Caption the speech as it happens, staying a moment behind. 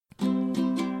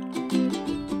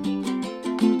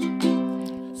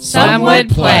Some Would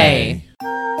Play.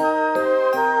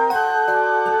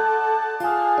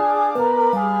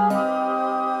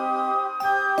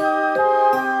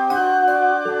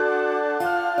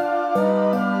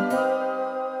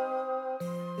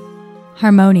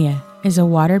 Harmonia is a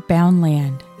water-bound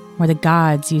land where the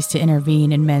gods used to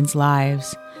intervene in men's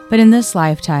lives, but in this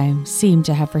lifetime seem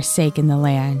to have forsaken the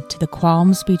land to the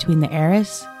qualms between the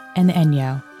Eris and the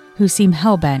Enyo, who seem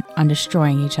hell-bent on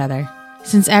destroying each other.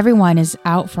 Since everyone is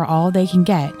out for all they can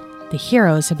get, the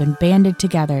heroes have been banded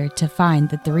together to find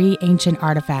the 3 ancient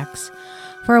artifacts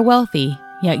for a wealthy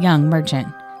yet young merchant.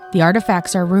 The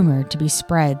artifacts are rumored to be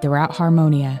spread throughout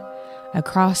Harmonia,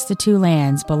 across the 2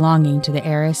 lands belonging to the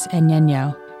Eris and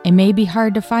Enyo. It may be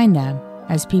hard to find them,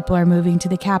 as people are moving to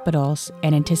the capitals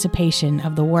in anticipation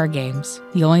of the war games,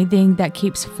 the only thing that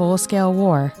keeps full-scale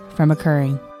war from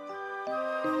occurring.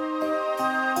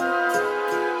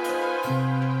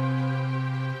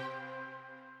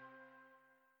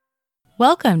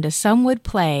 Welcome to Some Would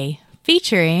Play,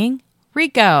 featuring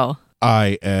Rico.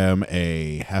 I am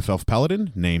a half-elf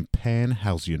paladin named Pan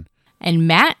Halcyon. And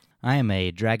Matt. I am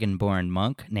a dragonborn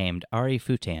monk named Ari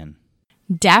Futan.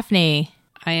 Daphne.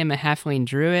 I am a halfling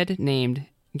druid named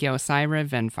Gelsira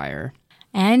Venfire.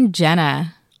 And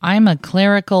Jenna. I'm a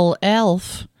clerical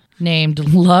elf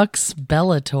named Lux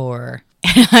Bellator.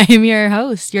 And I'm your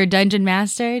host, your dungeon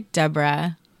master,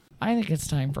 Deborah. I think it's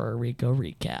time for a Rico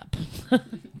recap.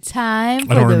 Time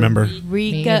for I don't the remember.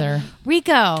 Me either.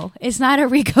 Rico. It's not a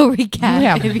Rico recap. You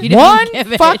have if you don't give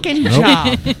one it. fucking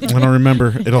job. I don't remember.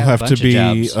 It'll Yeah, have to bunch of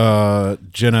be jobs.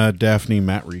 Jenna, Daphne,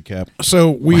 Matt recap. So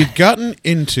we'd gotten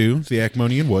into the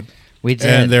Acmonian Wood. We did.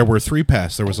 And there were 3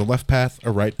 paths. There was a left path,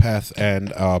 a right path,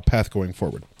 and a path going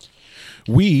forward.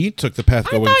 We took the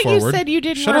path going thought you forward. said you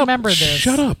didn't Shut remember up. this.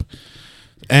 Shut up.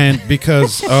 And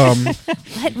because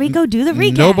Let Rico do the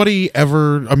recap. nobody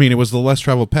ever, it was the less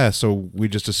traveled path, so we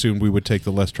just assumed we would take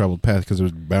the less traveled path because it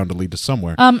was bound to lead to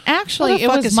somewhere. Actually, What the it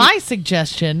fuck was is my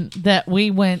suggestion that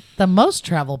we went the most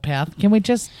traveled path. Can we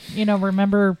just,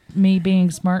 remember me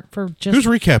being smart for just... Whose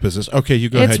recap is this? Okay, you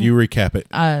go It's- ahead. You recap it.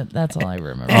 That's all I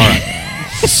remember. All right.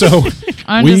 So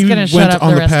I'm we just gonna shut went up on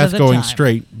the the rest of path the going time.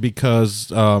 straight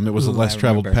because it was a Ooh, less I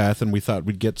traveled remember. path, and we thought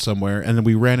we'd get somewhere. And then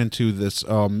we ran into this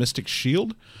mystic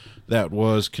shield that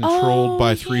was controlled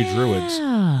by 3 druids.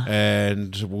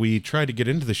 And we tried to get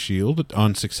into the shield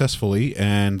unsuccessfully,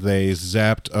 and they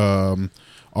zapped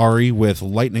Ari with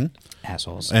lightning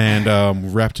Assholes.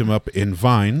 and wrapped him up in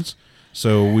vines.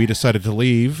 So we decided to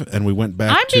leave, and we went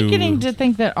back I'm beginning to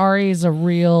think that Ari is a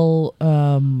real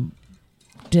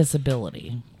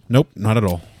disability. Nope, not at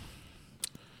all.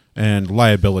 And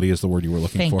liability is the word you were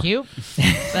looking for. Thank you.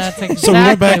 That's exactly So we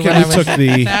went back what and I we was took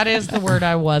saying. the That is the word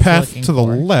I was path looking to the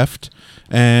for. left,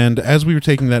 and as we were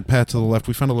taking that path to the left,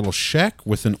 we found a little shack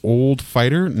with an old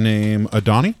fighter named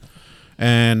Adani.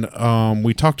 And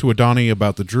we talked to Adani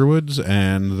about the druids,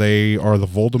 and they are the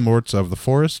Voldemorts of the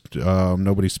forest.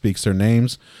 Nobody speaks their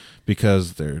names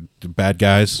because they're bad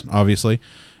guys, obviously.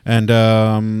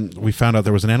 And we found out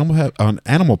there was an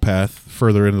animal path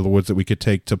further into the woods that we could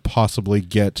take to possibly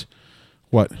get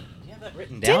what? You have that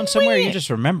written down somewhere? You're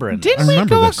just remembering this. Didn't I we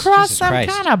remember go this. across Jesus some Christ.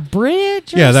 kind of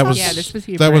bridge? Or Yeah, that something? was Yeah, there's supposed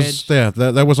to be a that bridge. was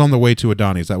that was on the way to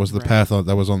Adani's. That was the Right. path.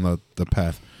 That was on the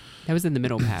path. That was in the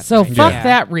middle path. So right? fuck Yeah.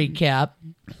 that recap.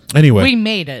 Anyway, We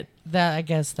made it. That I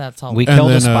guess that's all. We And killed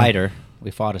a then, spider. We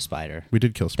fought a spider. we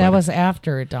did kill a spider. That was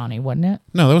after Donnie, wasn't it?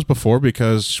 No, that was before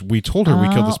because we told her we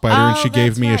killed the spider and she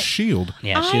gave that's me a right. shield.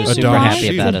 Yeah, she I was A super Donnie happy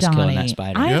shield. about us killing that Adani.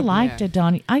 spider. I Yep. liked Yeah.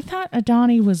 Adani. I thought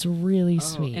Adani was really Oh,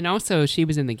 sweet. and also, she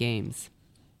was in the games.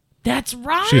 That's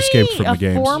right. She escaped from a the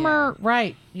games. Former,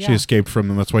 right. Yeah. She escaped from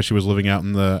them. That's why she was living out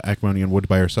in the Acmonian wood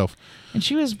by herself. And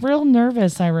she was real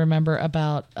nervous, I remember,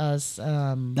 about us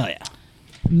Oh, yeah.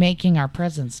 making our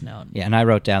presence known. Yeah, and I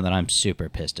wrote down that I'm super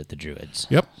pissed at the druids.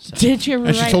 Yep. Did you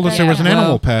And she write told us that there was an down?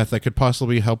 animal path that could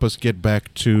possibly help us get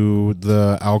back to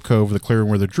the alcove, the clearing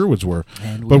where the druids were.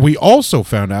 And But we also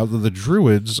found out that the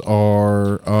druids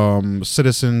are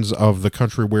citizens of the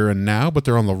country we're in now, but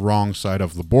they're on the wrong side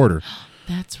of the border.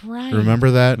 That's right. Remember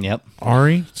that, Yep.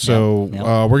 Ari? So Yep.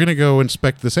 we're going to go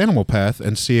inspect this animal path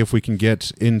and see if we can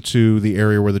get into the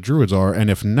area where the druids are. And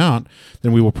if not,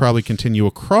 then we will probably continue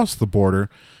across the border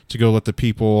to go let the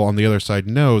people on the other side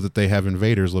know that they have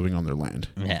invaders living on their land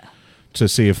Yeah. to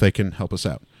see if they can help us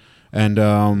out. And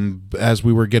as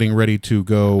we were getting ready to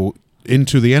go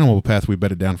into the animal path, we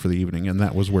bedded down for the evening, and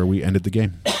that was where we ended the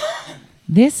game.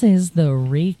 This is the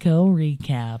Rico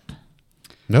recap.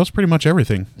 That was pretty much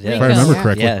everything, Yeah. if I remember Yeah.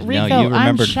 correctly. Yeah. Rico, No, you I'm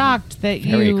remembered shocked that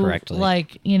very you correctly.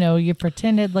 you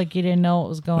pretended like you didn't know what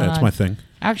was going That's on. my thing.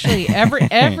 Actually,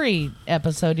 every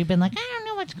episode you've been like, I don't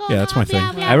know what's What's going Yeah, on? that's my thing.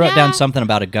 Blah, blah, I wrote blah. down something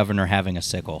about a governor having a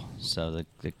sickle. So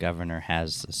the governor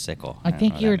has a sickle. I don't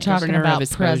think know you were what that means. talking Governor of about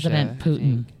Esposa, President I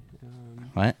Putin. think.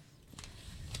 What?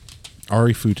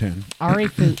 Ari Futan. Ari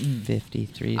Putin.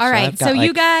 53. All right, I've so got, you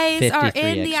like, guys are 53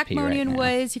 in the XP right Acmonian now.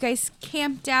 Woods. You guys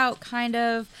camped out kind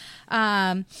of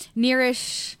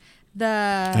nearish the...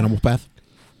 Animal Path.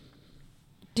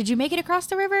 Did you make it across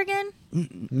the river again?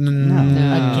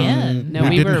 Again. No, We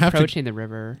we didn't were have to- approaching the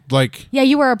river. Like, Yeah,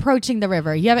 you were approaching the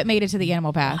river. You haven't made it to the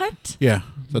animal path. What? yeah,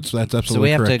 that's absolutely So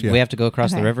we have correct. to yeah. we have to go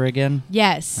across Okay. the river again.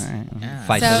 Yes. All right. Yeah.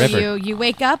 Fight So the river. you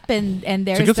wake up and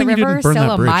there's good the thing you didn't river burn still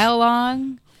that a bridge. mile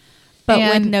long, but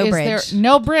And with no is bridge. there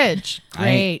no bridge?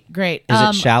 I- Great. Is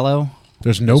it shallow?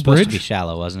 There's It no was supposed to be bridge.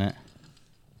 shallow, wasn't it?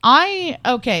 I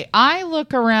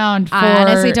look around for. I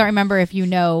honestly don't remember if you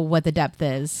know what the depth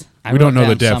is. I We don't wrote know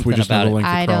the down depth. We something just know about the it. length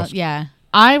I across. don't. Yeah.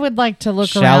 I would like to look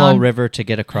Shallow around. river to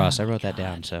get across. I wrote that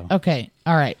down. So Okay.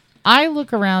 All right. I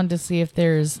look around to see if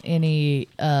there's any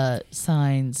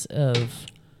signs of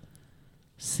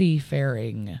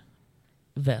seafaring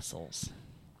vessels,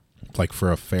 Like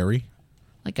for a ferry.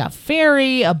 like a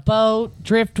ferry, a boat,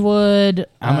 driftwood.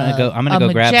 I'm gonna a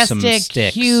go grab some majestic,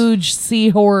 sticks. huge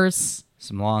seahorse.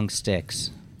 some long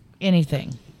sticks.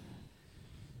 Anything.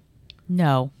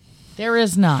 No. There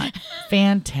is not.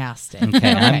 Fantastic.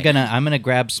 Okay, I'm gonna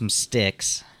grab some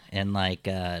sticks and like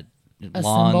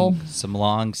symbol? some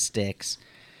long sticks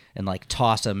and like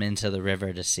toss them into the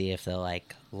river to see if they'll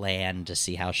like land to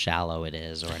see how shallow it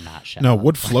is or not shallow. No,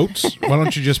 wood floats. Why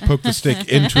don't you just poke the stick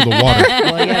into the water?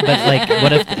 Well, yeah, but like,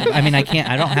 what if? I mean, I can't.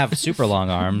 I don't have super long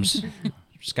arms.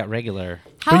 Just got regular.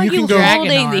 How But are you you can go-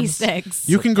 holding Dragon these arms. sticks?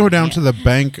 You can go down to the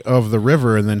bank of the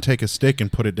river and then take a stick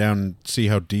and put it down and see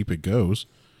how deep it goes.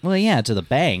 Well, yeah, to the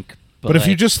bank. But if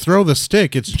you like- just throw the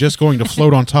stick, it's just going to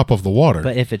float on top of the water.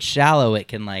 but if it's shallow, it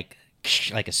can like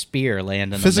a spear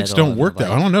land in Physics the middle. don't work of, that.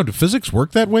 like- I don't know. Do physics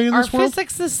work that way in Are this world?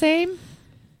 physics the same?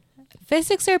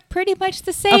 Physics are pretty much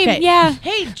the same. Okay. Yeah.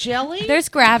 Hey, Jelly. There's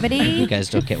gravity. You guys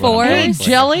don't get what I'm Force. Hey, going for.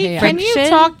 Jelly. Hey, Can you friction.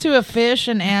 talk to a fish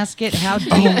and ask it how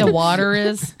deep the water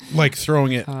is? Like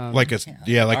throwing it like a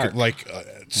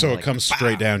so it Like, comes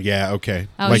straight down. Yeah, okay.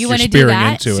 Oh, like you you're wanna do spearing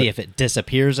that? into See it. if it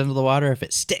disappears into the water. If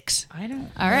it sticks. I don't.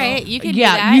 All right, you can do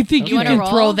Yeah, that. you think you wanna can roll?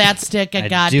 throw that stick a I'd do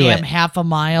goddamn it. half a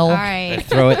mile? All I right.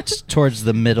 throw it towards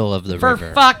the middle of the For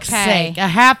river. fuck's Okay. sake, a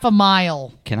half a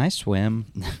mile. Can I swim?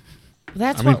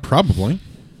 That's I mean, what. probably.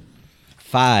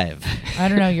 5. I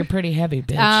don't know. You're pretty heavy,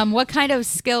 bitch. What kind of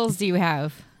skills do you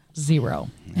have? 0.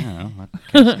 I don't know. What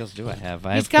kind of skills do I have?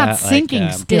 He's got sinking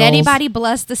skills. Did anybody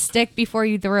bless the stick before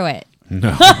you threw it?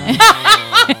 No.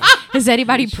 Is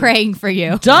anybody praying for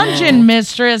you? Dungeon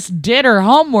mistress did her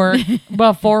homework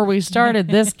before we started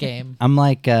this game. I'm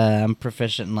like I'm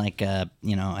proficient in like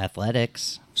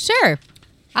athletics. Sure,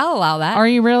 I'll allow that. Are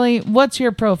you really? What's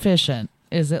your proficient?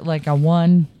 Is it like a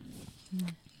 1?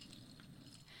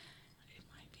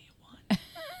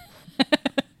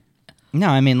 No,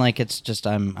 I mean like it's just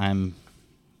I'm I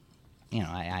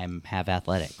have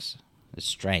athletics, it's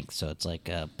strength, so it's like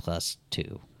a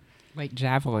 +2. Like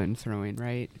javelin throwing,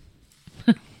 right?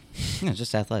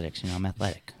 Just athletics. I'm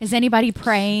athletic. Is anybody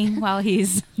praying while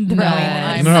he's throwing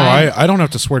I'm this? No, not. I don't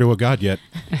have to swear to a god yet.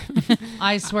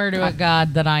 I swear to a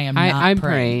god that I am not I'm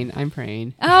praying. praying. I'm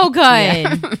praying. Oh,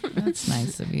 good. That's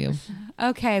nice of you.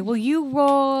 Okay, will you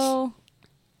roll?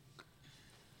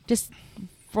 Just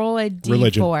roll a D4.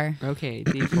 Religion. Okay,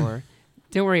 D4.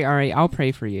 Don't worry, Ari. I'll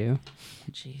pray for you.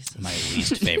 Jesus. My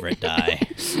least favorite die.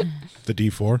 The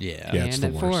D4? Yeah. Yeah, it's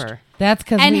and the at worst. 4. That's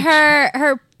because And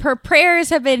her prayers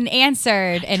have been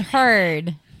answered and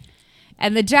heard,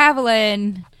 and the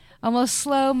javelin, almost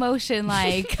slow motion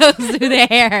like, goes through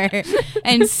the air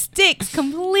and sticks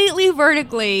completely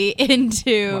vertically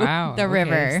into Wow. the okay,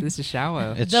 river. so this is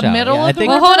shallow. It's The shallow. middle Yeah, of I the think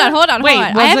Well, hold on. Wait,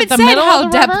 I was it haven't the said middle how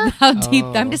of the river? how deep.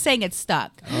 I'm Oh. just saying it's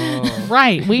stuck. Oh.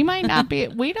 right. We might not be.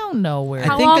 We don't know where.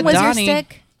 How think long was your Adani-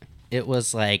 stick? it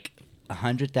was like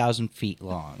 100,000 feet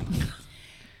long.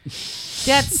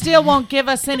 That still won't give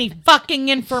us any fucking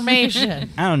information.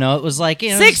 I don't know. It was like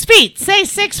 6 feet. Say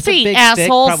 6 a feet, big stick,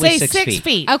 asshole. probably Say 6 6 feet.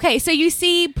 feet. Okay, so you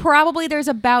see, probably there's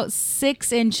about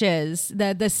 6 inches.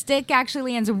 The stick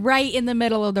actually lands right in the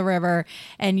middle of the river,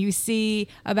 and you see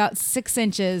about 6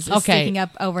 inches is Okay. sticking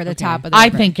up over the top of the I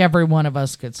river. think every one of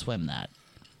us could swim that.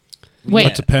 Wait.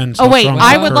 It depends. Oh how wait, strong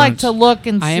I the would like currents. to look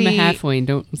and I see am a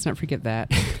halfling. Let's not forget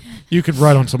that. You could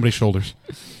ride on somebody's shoulders.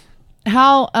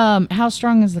 how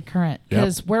strong is the current? Yep.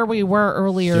 Because where we were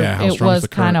earlier, Yeah, how it strong is was the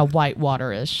current? kind of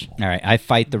whitewater-ish. All right, I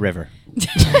fight the river.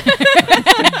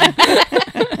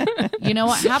 You know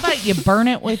what? How about you burn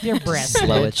it with your breath?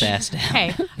 Slow bitch? its ass down.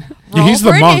 Okay. Roll He's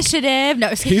the for monk. initiative. No,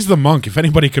 He's the monk. If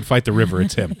anybody could fight the river,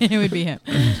 it's him. it would be him.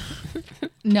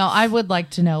 No, I would like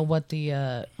to know what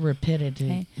the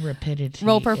rapidity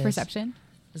Roll for is. perception.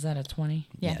 Is that a 20?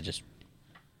 Yeah. Just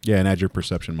Yeah, and add your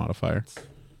perception modifier,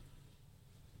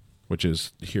 which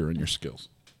is here in your skills.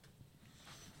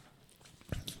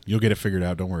 You'll get it figured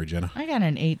out. Don't worry, Jenna. I got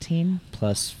an 18.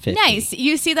 plus 50. Nice.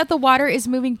 You see that the water is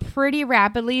moving pretty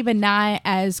rapidly, but not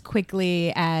as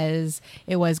quickly as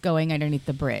it was going underneath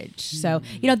the bridge. So,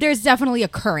 there's definitely a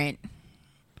current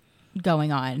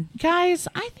going on. Guys,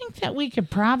 I think that we could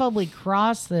probably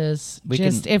cross this We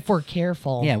just can- if we're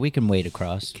careful. Yeah, we can wade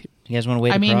across. You guys want to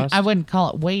wade I mean, across? I wouldn't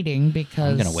call it wading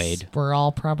because I'm gonna wade. we're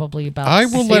all probably about I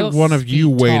will 6 let one of you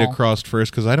feet wade tall. across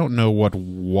first because I don't know what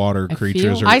water I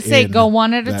creatures feel- are. I say in go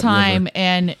one at a that time river.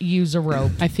 and use a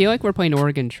rope. I feel like we're playing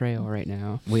Oregon Trail right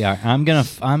now. We are.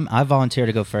 I volunteer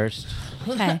to go first.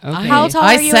 Okay. Okay. How tall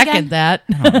I are you second again? that.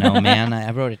 I don't know, man. I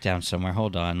wrote it down somewhere.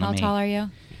 Hold on. How Let me. tall are you?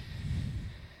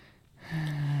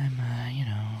 I'm,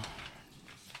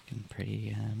 fucking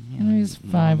pretty. He's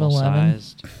normal 5'11".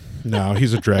 sized. No,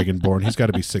 he's a dragonborn. He's got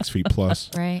to be 6 feet plus.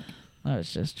 Right. I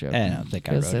was just joking. I don't think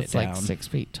I because wrote it's it like down. 6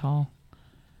 feet tall.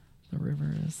 The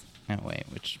river is. Oh wait,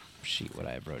 which sheet would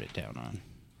I have wrote it down on?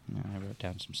 No, I wrote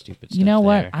down some stupid stuff. You know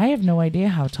what? there. I have no idea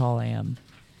how tall I am.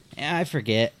 Yeah, I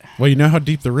forget. Well, you know how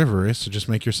deep the river is, so just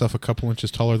make yourself a couple inches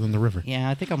taller than the river. Yeah,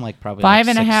 I think I'm like probably Five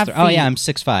like and a half 6'3". Oh feet. yeah, I'm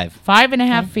 6'5",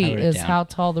 5.5 feet wrote it is down. how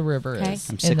tall the river Okay. is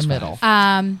I'm in the 6'5".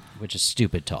 middle. which is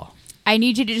stupid tall. I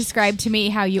need you to describe to me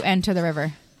how you enter the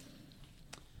river.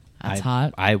 That's I,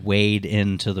 hot. I wade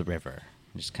into the river,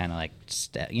 just kind of like,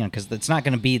 because it's not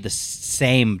going to be the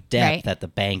same depth Right. at the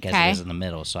bank as Okay. it is in the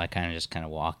middle. So I kind of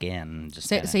walk in, and just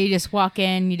So, kinda so you just walk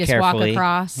in, you just walk carefully,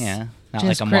 across. Yeah, not Just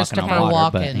like I'm walking on Christopher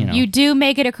water, but Walken. you know. You do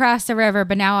make it across the river,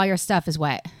 but now all your stuff is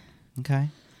wet. Okay,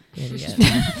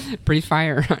 Idiot. Breathe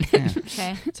fire on it. yeah,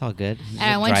 Okay. it's all good. And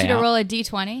I want Dry you to out. roll a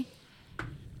d20.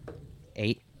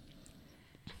 8.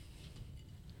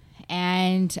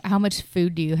 And how much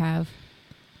food do you have?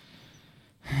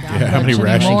 Yeah, how many much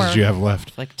rations anymore. do you have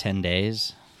left? Like 10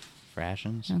 days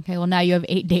rations. Okay, well now you have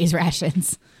 8 days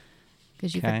rations.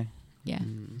 Because you Okay, yeah.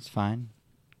 it's fine.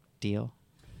 Deal.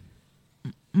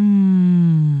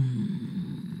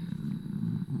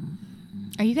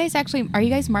 Are you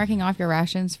guys marking off your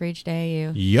rations for each day?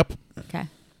 You Yep. okay?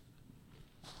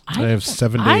 I have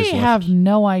 7 days I left. have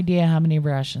no idea how many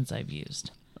rations I've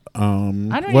used. I don't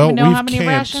Well, even know we've how many camped-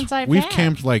 rations I've We've had.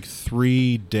 camped like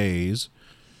 3 days,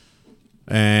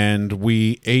 and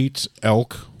we ate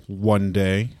elk one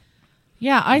day.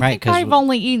 Yeah, I Right, think 'cause I've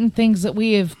only eaten things that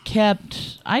we have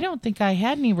kept. I don't think I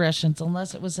had any rations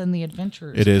unless it was in the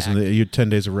adventurers. It is, pack. and you 10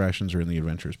 days of rations are in the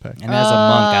adventures pack. And as a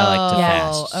monk, I like to Oh,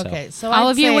 fast. So. Okay, so All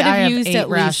I'd of you say would I have used 8 at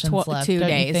least rations left, 2 don't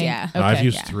you days. think? Yeah. Okay. I've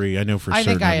used yeah. 3. I know for I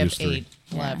certain think I I've have used 3.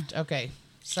 8 left. Okay,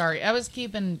 sorry, I was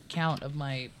keeping count of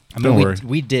my. I mean, Don't we, worry.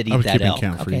 we did I eat was that keeping elk,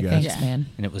 count for Okay, you guys. thanks, man.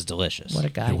 and it was delicious. What a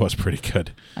guy! It was pretty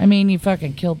good. I mean, you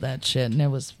fucking killed that shit, and it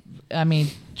was. I mean,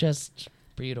 just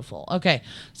beautiful. Okay,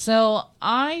 so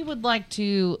I would like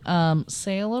to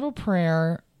say a little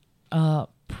prayer.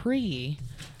 Pre.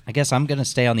 I guess I'm gonna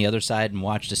stay on the other side and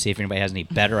watch to see if anybody has any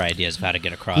better ideas of how to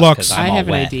get across. Lux. 'Cause I'm I all have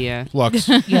an wet. idea. Lux,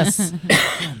 Yes.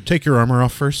 take your armor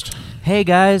off first. Hey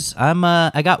guys,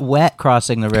 I got wet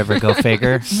crossing the river. Go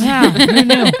figure. Yeah. Who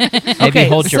knew? Maybe Okay,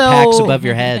 hold your so- packs above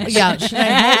your heads. Yeah. Should I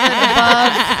hold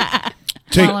it above?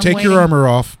 While I'm Take your waiting. armor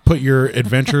off, put your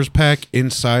adventurers pack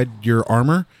inside your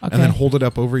armor, and then Okay. hold it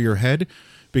up over your head.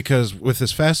 Because with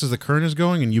as fast as the current is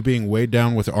going and you being weighed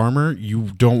down with armor,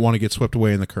 you don't want to get swept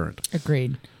away in the current.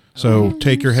 Agreed. So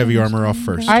take your heavy armor off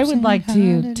first. I would like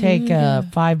to take a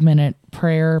 5-minute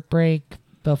prayer break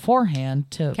beforehand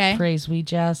to Okay. praise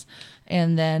Weejas.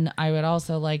 And then I would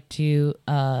also like to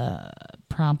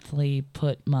promptly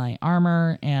put my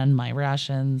armor and my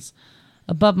rations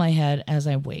above my head as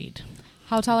I wait.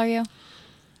 How tall are you?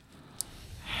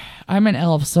 I'm an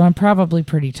elf, so I'm probably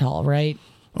pretty tall, right?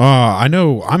 I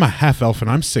know I'm a half elf and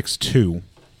I'm 6'2",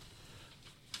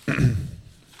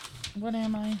 What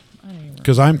am I? I don't even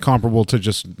because I'm comparable to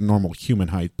just normal human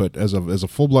height. But as a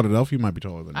full-blooded elf, you might be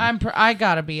taller than me. I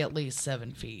gotta be at least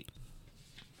 7 feet.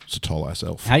 It's a tall-ass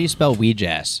elf. How do you spell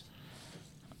Weejas?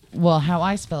 Well, how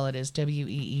I spell it is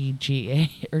Weega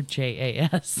or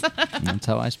JAS. That's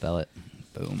how I spell it.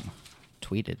 Boom.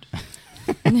 Tweeted.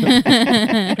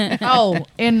 Oh,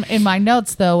 in my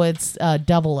notes though, it's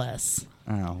double S.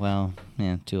 Oh well,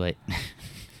 yeah, too late.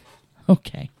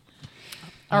 Okay.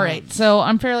 All right. So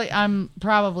I'm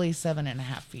probably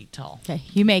 7.5 feet tall. Okay,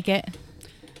 you make it.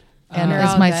 And You're is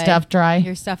all my good. stuff dry?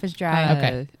 Your stuff is dry.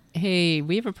 Okay. Hey,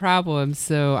 we have a problem.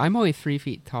 So I'm only 3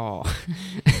 feet tall.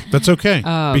 That's okay,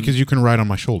 because you can ride on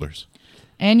my shoulders.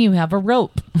 And you have a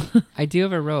rope. I do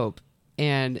have a rope,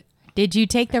 and Did you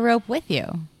take the rope with you?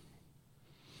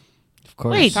 Of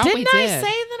course. Wait, thought we didn't I did.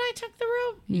 say that I took the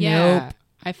rope? yeah, Nope.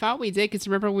 I thought we did because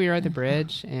remember we were at the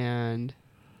bridge, and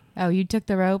Oh, you took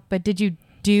the rope, but did you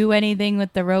do anything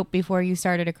with the rope before you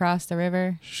started across the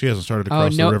river? She hasn't started to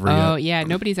cross no, the river yet. yeah,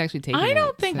 nobody's actually taken. I don't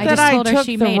it, think so- I that just I told her took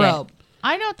she the made it. rope.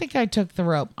 I don't think I took the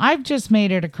rope. I've just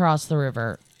made it across the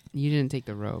river. you didn't take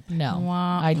the rope. No,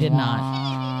 Wah, I did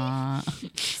not. not.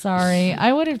 Sorry.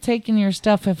 I would have taken your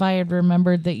stuff if I had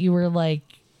remembered that you were like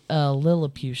a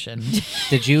Lilliputian.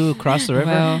 Did you cross the river?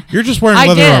 Well, You're just wearing I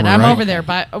leather did. armor, I'm right? over there.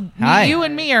 But Hi. you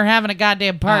and me are having a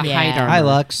goddamn party. hide armor. Hi,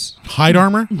 Lux. Hide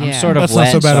armor? Yeah. I'm sort of That's not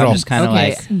wet, so bad at I'm all. just kind of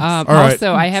Okay. like All right.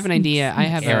 Also, I have an idea. I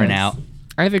have airing a, out.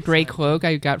 I have a gray cloak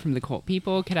I got from the cult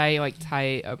people. Could I like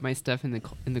tie up my stuff in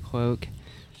the cloak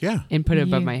Yeah. and put it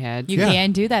above You- my head? You Yeah.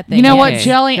 can do that thing. You know what, Okay.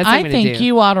 Jelly? That's what I'm I gonna think do.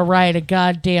 you ought to ride a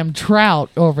goddamn trout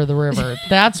over the river.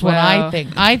 That's what I Well-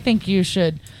 think. I think you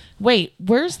should. Wait,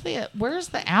 where's the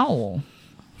owl?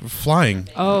 Flying.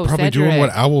 Oh, probably Cedric. doing what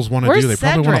owls want to Where's do. They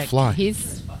probably want to Cedric?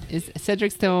 fly. Is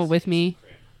Cedric still with me?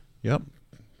 Yep.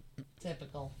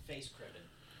 Typical.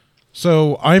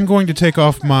 So I'm going to take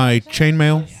off my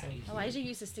chainmail. Elijah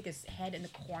used to stick his head in the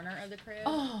corner of the crib,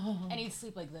 and he'd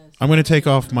sleep like this. I'm going to take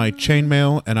off my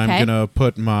chainmail, and I'm Okay. going to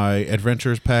put my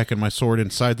adventurer's pack and my sword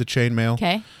inside the chainmail.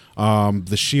 Okay.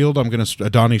 The shield, I'm going to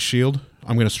Adani's shield.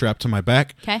 I'm going to strap to my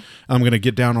back. Okay. I'm going to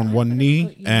get down on one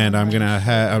knee, and I'm going to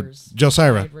have I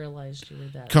Jelsira realized you were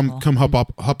that come tall.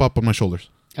 hop up on my shoulders.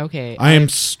 Okay. I am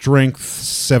strength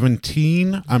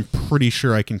 17. I'm pretty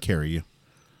sure I can carry you.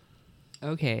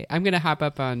 Okay. I'm gonna hop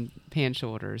up on Pan's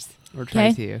shoulders or try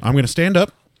Okay. to. I'm going to stand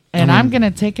up. And I'm going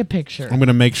to take a picture. I'm going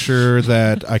to make sure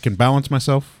that I can balance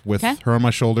myself with Okay. her on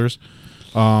my shoulders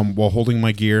while holding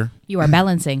my gear. You are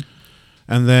balancing.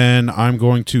 And then I'm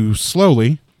going to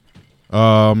slowly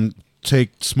take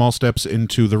small steps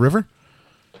into the river.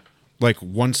 Like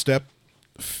one step,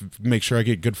 make sure I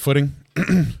get good footing.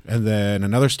 And then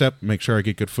another step, make sure I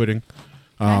get good footing.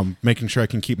 Making sure I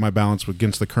can keep my balance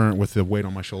against the current with the weight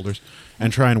on my shoulders.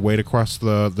 And try and wade across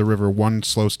the river one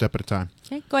slow step at a time.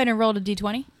 Okay. Go ahead and roll to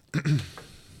d20.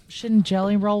 Shouldn't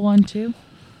Jelly roll one too?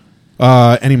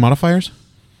 Any modifiers?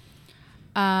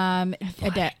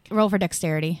 Roll for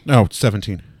dexterity. No,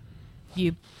 17.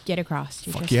 You get across.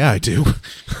 You're Fuck just- yeah, I do.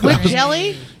 With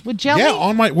Jelly? With Jelly? Yeah,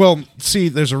 on my see,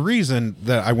 there's a reason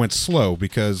that I went slow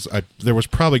because there was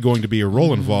probably going to be a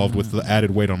roll involved with the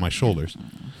added weight on my shoulders.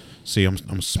 See,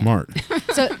 I'm smart.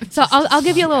 So I'll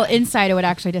give you a little insight of what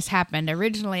actually just happened.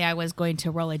 Originally, I was going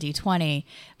to roll a d20,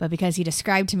 but because he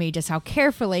described to me just how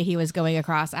carefully he was going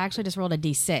across, I actually just rolled a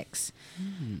d6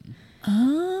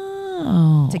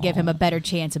 Oh. to give him a better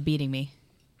chance of beating me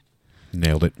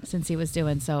Nailed it. since he was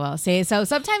doing so well. See, so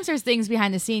sometimes there's things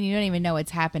behind the scene you don't even know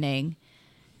what's happening.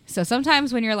 So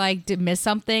sometimes when you're like, did miss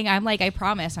something, I'm like, I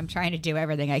promise I'm trying to do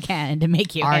everything I can to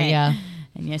make you Are hit. ya?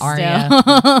 And you Are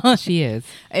still She is.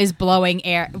 is blowing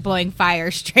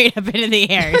fire straight up into the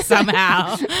air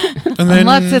somehow. And then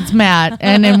Unless it's Matt,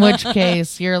 and in which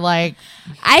case you're like,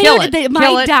 I Kill don't. it. My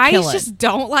Kill it. dice Kill it. just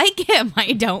don't like him.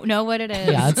 I don't know what it is.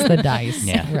 yeah, it's the dice.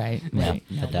 Yeah. Right. Right.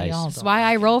 the No, we dice. all That's don't. why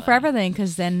I roll for everything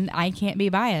because then I can't be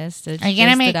biased. It's Are you gonna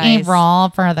just the make me dice. roll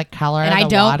for the color And of I the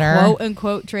don't water? quote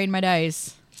unquote train my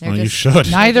dice. They're well, you just- should.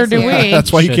 Neither do Yeah. we.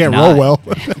 That's why you Should can't not. roll well.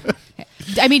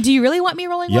 I mean, do you really want me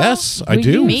rolling well? Yes, I Will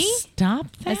do. you Me?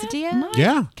 Stop that. As a DM? My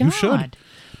Yeah, you should. God.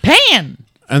 Pan.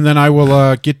 And then I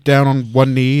will get down on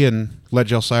one knee and let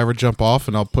Jelsira jump off,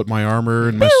 and I'll put my armor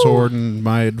and my sword and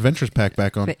my adventurer's pack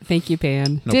back on. Thank you,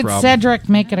 Pan. No Did problem. Cedric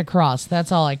make it across?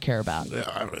 That's all I care about.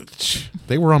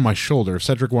 They were on my shoulder. If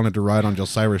Cedric wanted to ride on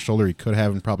Jelsira's shoulder, he could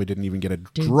have and probably didn't even get a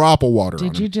drop of water on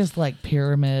Did him. you just like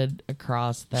pyramid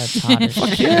across? That's hot as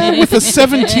shit. Yeah, with a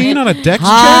 17 on a dex check?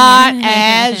 Hot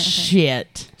as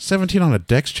shit. 17 on a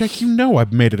dex check? You know I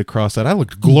made it across that. I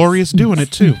looked glorious doing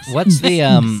it, too. What's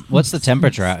the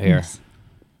temperature out here?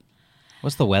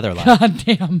 What's the weather like? God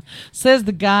damn. Says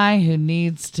the guy who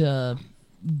needs to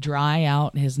dry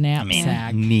out his I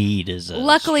knapsack. mean, need is a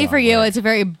Luckily for strong you, word. it's a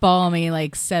very balmy,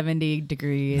 like 70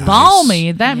 degrees.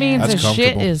 Balmy. That means That's the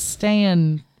shit comfortable. is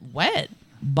staying wet.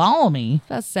 Balmy.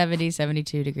 About 70,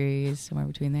 72 degrees, somewhere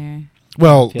between there.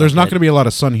 Well, Feel there's not good. going to be a lot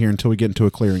of sun here until we get into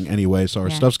a clearing anyway, so our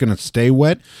Yeah. stuff's going to stay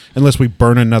wet unless we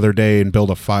burn another day and build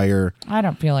a fire I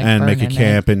don't feel like and make a burning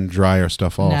camp and dry our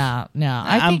stuff it. off. No.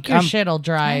 I I'm- think your I'm- shit'll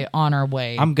dry on our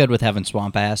way. I'm good with having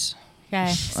swamp ass.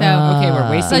 Okay. So, Okay, we're so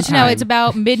wasting let you know, time. it's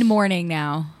about mid-morning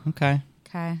now. Okay,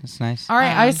 Okay. that's nice. All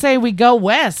right, I say we go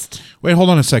west. Wait, hold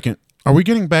on a second. Are we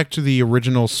getting back to the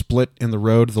original split in the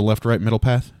road, the left, right, middle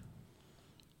path?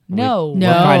 No, No.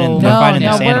 We're finding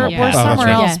this animal we're path. somewhere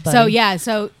right. else.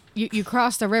 So you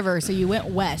crossed the river, so you went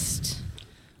west.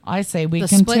 I say we The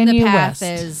split in the continue path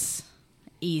west. is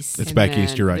east. It's And back east,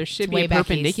 then you're right. There should It's be way a back east.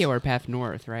 perpendicular path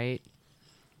north, right?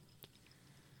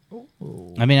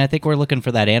 I mean, I think we're looking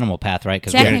for that animal path, right?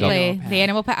 Because we're Technically, go- the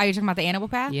animal path. Are you talking about the animal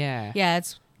path? Yeah. Yeah,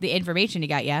 it's the information you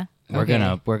got. Yeah. Okay.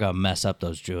 gonna mess up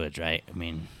those druids, right? I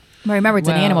mean, But remember, it's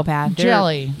an Well, animal path. They're-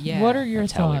 Jelly, yeah. what are your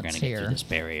that's how we're thoughts gonna get through here? this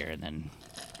barrier and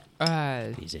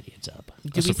then these idiots up.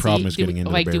 That's the problem is getting into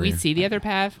the like, do we barrier. see the other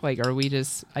path? Like, are we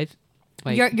just like?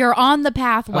 You're on the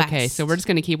path west. Okay, so we're just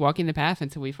gonna keep walking the path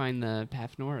until we find the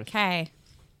path north. Okay.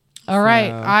 All right,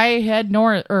 So- I head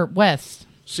north or west.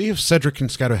 See if Cedric can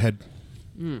scout ahead.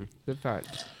 Good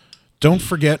thought. Don't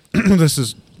forget, this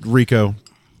is Rico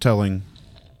telling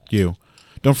you.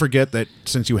 Don't forget that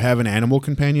since you have an animal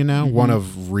companion now, one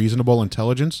of reasonable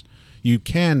intelligence, you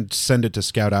can send it to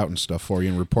scout out and stuff for you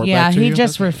and report Yeah, back to he you.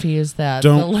 just refused that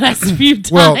Don't- the last few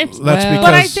times. Well, that's because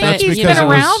but I think that's he's because been it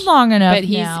was- around long enough But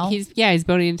now. he's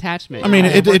building an attachment. I mean,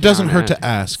 Yeah, it working doesn't on hurt it. to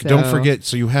ask. Don't So- forget.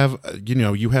 So you have,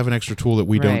 you have an extra tool that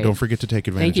we don't. Right. Don't forget to take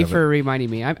advantage Thank you of for it.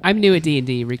 reminding me. I'm new at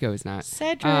D&D. Rico is not.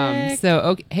 Cedric. So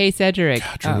okay, hey Cedric.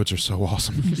 God, druids are so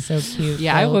awesome. He's so cute.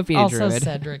 Yeah, I Well, love being a also druid.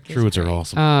 Cedric. Is druids are great.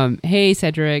 awesome. Hey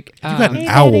Cedric. You got an Hey,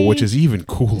 owl, buddy. which is even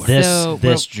cooler.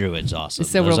 This druid's awesome.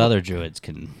 so Those we're- other druids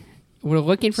can. We're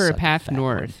looking for a Such a path fat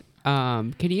north.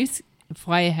 Can you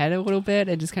fly ahead a little bit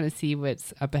and just kind of see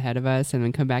what's up ahead of us, and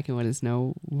then come back and let us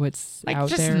know what's Like out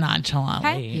just there? nonchalantly.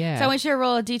 Okay. Yeah. So I want you to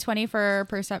roll a d20 for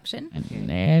perception.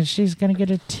 And she's gonna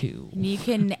get a 2. You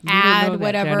can know add that,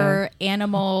 whatever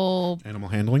animal Animal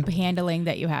handling. handling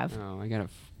that you have. Oh, I got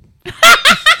a.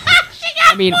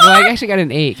 I mean, well, I actually got an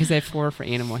 8 because I have 4 for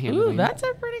animal handling. Ooh, that's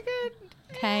a pretty good.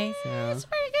 Okay. So- That's a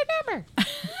pretty good number.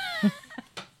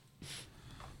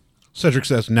 Cedric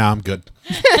says, "Nah, I'm good."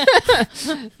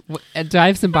 Do I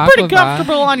have some baklava? Pretty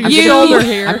comfortable on your I'm gonna- shoulder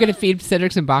here. I'm gonna feed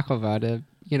Cedric some baklava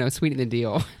to sweeten the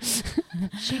deal.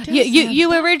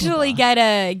 You originally get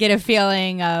a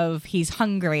feeling of he's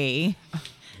hungry,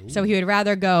 so he would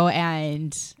rather go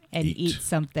and eat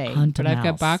something. Hunt a But I've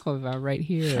got mouse. baklava right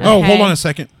here. Oh, hold Okay. on a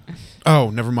second. Oh,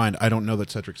 never mind. I don't know that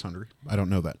Cedric's hungry. I don't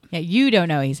know that. Yeah, you don't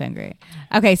know he's hungry.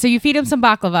 Okay, so you feed him some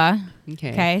baklava.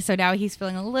 Okay. Okay, so now he's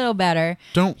feeling a little better.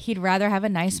 Don't He'd rather have a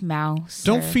nice mouse.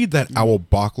 don't or feed that owl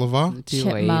baklava. Too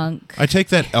late. chipmunk. I take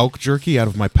that elk jerky out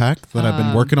of my pack that I've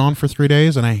been working on for 3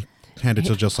 days, and I hand it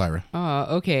to Jelsira.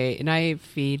 Oh, okay. And I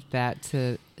feed that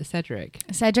to Cedric.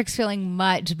 Cedric's feeling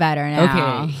much better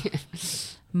now. Okay.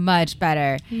 Much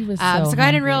better. He was So go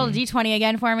ahead and roll a hungry. d20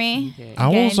 again for me. Okay.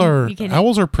 Owls Again, are you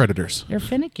can- predators. They're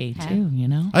finicky Okay. too, you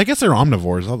know. I guess they're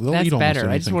omnivores. They'll That's eat almost better.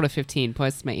 anything. I just rolled a 15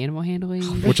 plus my animal handling.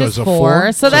 Which is a 4,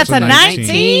 4, so that's a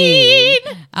 19.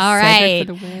 All Cedric right.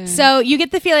 for the win. So you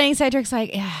get the feeling Cedric's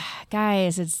like, "Ah,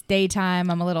 guys, it's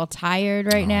daytime. I'm a little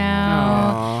tired right now.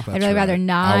 Aw. That's I'd really rather right.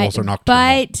 not. Owls are nocturnal.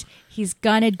 But he's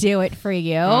gonna do it for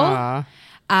you. Aw.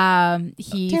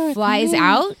 He Do it for flies me.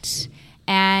 out,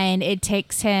 and it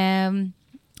takes him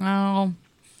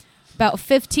about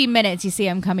 15 minutes. You see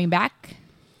him coming back.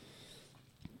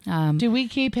 Do we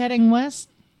keep heading west?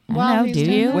 I don't while know, he's do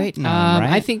doing you? that? Waiting on him,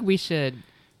 right? I think we should.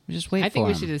 just wait I think for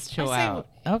we him. should just chill I say- out.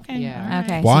 Okay. Yeah. all right.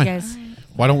 Okay. Why? So, you guys,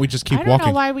 Why don't we just keep I don't know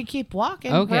walking? why we keep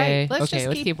walking. Okay, Right. Let's okay, just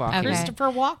let's keep walking. Okay. Christopher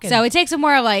walking. so it takes him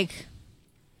more like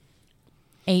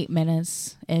 8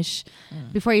 minutes ish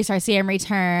before you start seeing him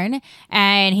return,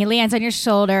 and he lands on your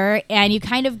shoulder, and you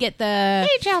kind of get the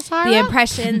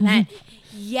impression that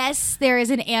yes, there is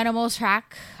an animal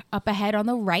track up ahead on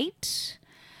the right,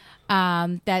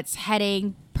 that's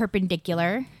heading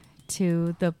perpendicular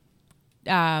to the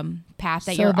path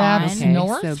that So you're that's on. Okay,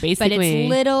 north? So But basically, it's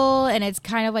little, and it's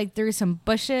kind of like through some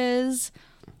bushes.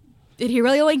 He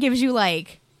really only gives you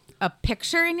like a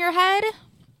picture in your head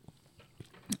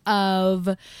of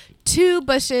 2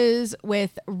 bushes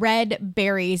with red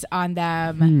berries on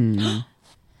them.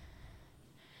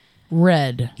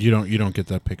 red. You don't get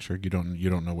that picture. You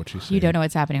don't know what she's saying. You don't know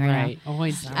what's happening right right?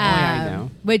 Always. now. I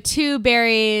know. With 2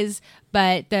 berries,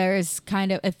 but there's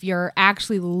kind of, if you're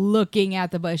actually looking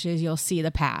at the bushes, you'll see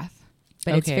the path.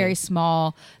 But it's Okay. very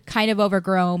small, kind of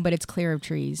overgrown, but it's clear of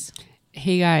trees.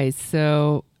 Hey guys,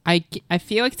 so I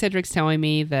feel like Cedric's telling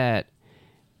me that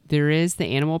there is the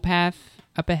animal path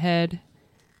up ahead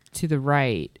to the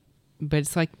right, but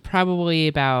it's like probably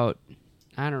about,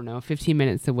 I don't know, 15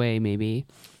 minutes away maybe.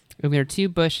 And there are 2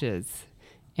 bushes,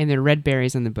 and there are red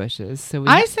berries on the bushes. So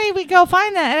I say we go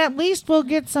find that, and at least we'll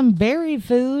get some berry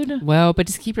food. well, but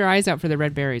just keep your eyes out for the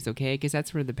red berries, okay? Because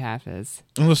that's where the path is.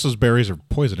 Unless those berries are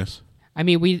poisonous. I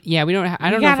mean, we don't. I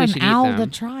don't we know got if we an should owl eat them.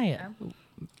 to try it.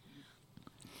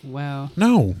 Well,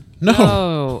 No.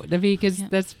 no, because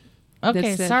that's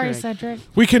Okay, That's sorry, Cedric.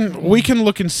 Cedric. We can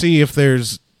look and see if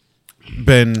there's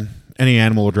been any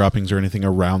animal droppings or anything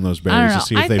around those I berries don't know. to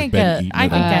see if they've been eaten. I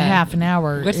think at all. a half an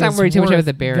hour. Let's not is worry too much worth about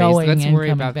the berries. going Let's and worry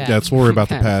coming about back. Yeah, let's worry about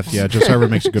the path. Yeah, Joe Cyber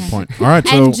makes a good point. All right,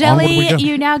 so And onward Jelly, we go.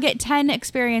 you now get 10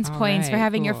 experience All points for right,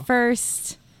 having your cool.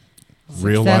 first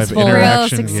Real life successful- real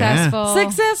interaction. Yeah. successful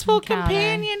Successful encounter.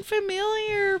 companion,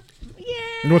 familiar. Yeah.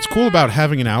 And what's cool about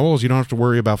having an owl is you don't have to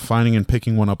worry about finding and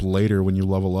picking one up later when you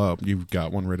level up. You've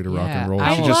got one ready to rock Yeah, and roll.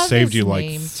 I She love just saved his you like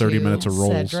name, 30 too, minutes of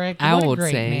rolls. Cedric. I What a would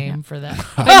great say. name for that.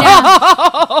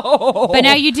 But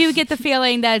now you do get the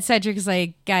feeling that Cedric's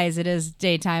like, guys, it is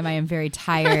daytime. I am very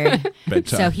tired.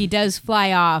 Bedtime. So he does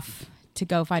fly off to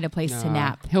go find a place to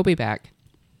nap. He'll be back.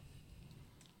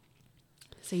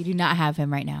 So you do not have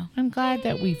him right now. I'm glad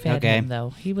that we fed Okay. him,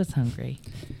 though. He was hungry.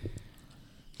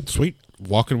 Sweet.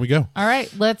 Walking we go. All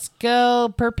right, let's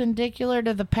go perpendicular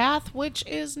to the path, which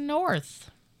is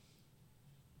north.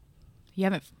 You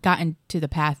haven't gotten to the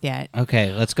path yet.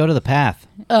 Okay, let's go to the path.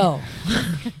 Oh,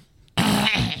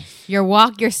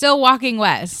 You're still walking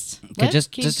west. Okay, Let's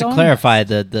just keep to going clarify,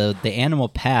 the animal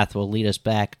path will lead us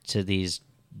back to this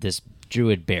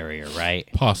druid barrier, right?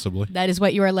 Possibly. That is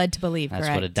what you are led to believe, That's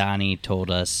correct? what Adani told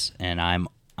us, and I'm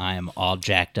all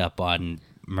jacked up on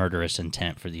murderous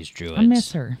intent for these druids I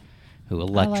miss her. who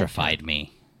electrified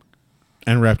me.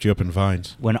 And wrapped you up in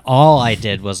vines. When all I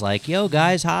did was like, "Yo,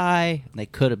 guys, hi." They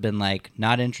could have been like,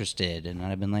 "Not interested," and I'd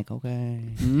have been like, "Okay,"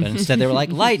 but instead they were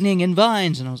like, "Lightning and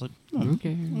vines," and I was like, Okay.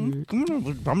 I'm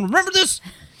gonna remember this.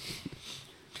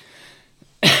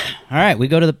 All right, we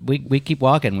go to we keep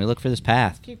walking. We look for this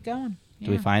path. Keep going. Do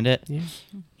we find it? Yeah.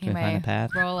 You Can we find may a path?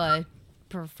 roll a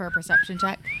perception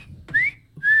check.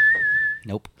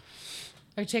 Nope.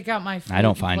 I take out my flute I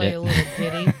don't and find play it. a little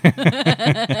ditty.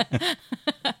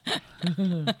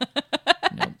 Nope.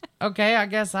 Okay, I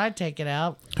guess I take it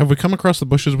out. Have we come across the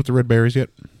bushes with the red berries yet?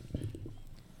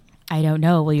 I don't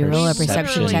know. Will you roll a Perception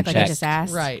perception check like I check. just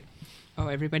asked? Right. Oh,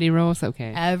 everybody rolls?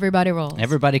 Okay. Everybody rolls.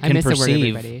 Everybody I can missed the word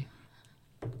perceive. everybody.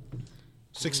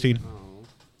 16.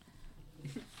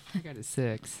 I got a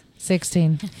 6.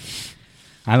 16.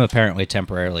 I'm apparently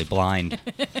temporarily blind.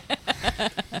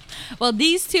 Well,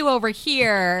 these two over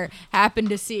here happen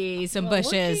to see some Well,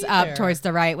 bushes looky up there. towards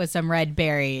the right with some red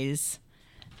berries.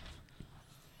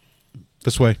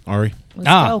 This way, Ari. Let's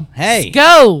go. Hey,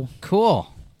 Go.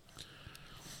 cool.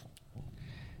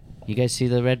 You guys see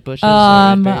the red bushes?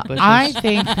 Red berry bushes? I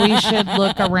think we should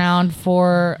look around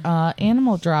for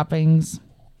animal droppings.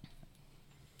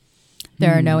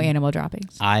 There are no animal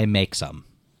droppings. I make some.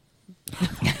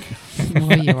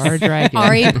 Well, you are a dragon.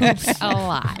 Ari poops a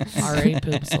lot. Ari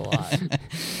poops a lot.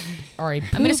 Ari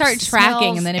poops, I'm gonna start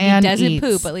tracking, smells, and then if he and doesn't eats.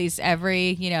 poop at least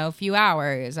every few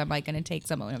hours, I'm like gonna take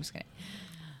some. I'm just gonna.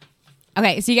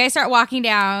 Okay, so you guys start walking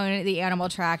down the animal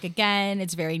track again.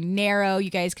 It's very narrow. You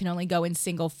guys can only go in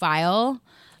single file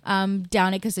down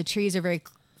it because the trees are very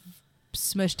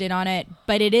smushed in on it.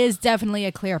 But it is definitely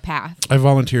a clear path. I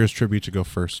volunteer as tribute to go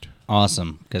first.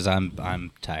 Awesome, because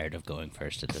I'm tired of going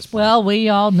first at this point. Well, we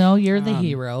all know you're the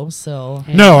hero, so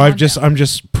No, I'm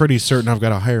just pretty certain I've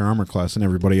got a higher armor class than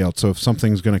everybody else. So if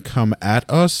something's going to come at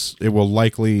us, it will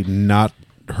likely not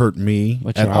hurt me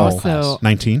What's at your all. armor class? Also-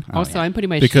 19. Also, I'm putting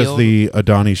my Because shield. the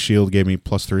Adani shield gave me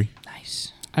 +3.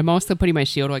 Nice. I'm also putting my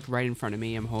shield like right in front of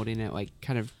me. I'm holding it like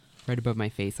kind of right above my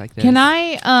face like this. can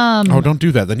I? Oh, don't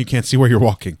do that. Then you can't see where you're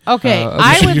walking. Okay, okay.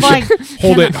 I You would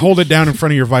should like. hold it down in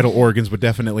front of your vital organs, but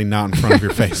definitely not in front of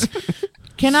your face.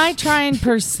 Can I try and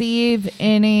perceive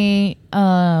any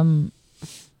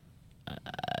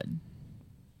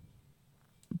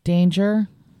danger?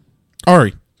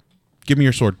 Ari, give me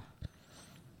your sword.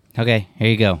 Okay, here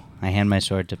you go. I hand my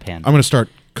sword to Pan. I'm going to start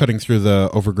cutting through the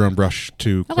overgrown brush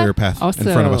to clear a path in Also-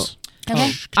 front of us.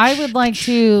 Okay. I would like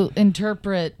to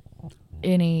interpret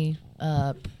any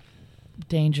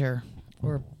danger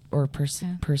or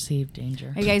perceived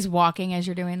danger. Are you guys walking as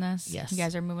you're doing this? Yes. You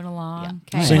guys are moving along.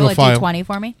 Yeah. Okay. Single Roll a file. d20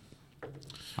 for me.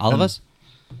 All of us?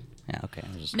 Yeah, okay.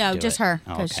 I'll No, do just it. her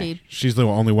Oh, because okay. She's the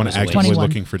only one There's a waste. actively 21.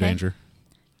 looking for danger.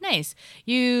 Nice.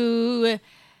 You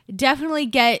definitely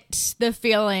get the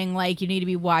feeling like you need to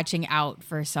be watching out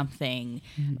for something,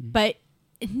 but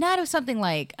not of something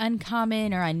like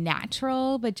uncommon or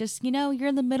unnatural, but just, you're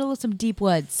in the middle of some deep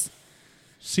woods.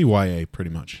 CYA, pretty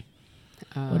much.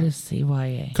 What is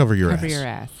CYA? Cover your cover ass. your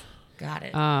ass. Got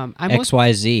it. I'm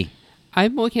XYZ.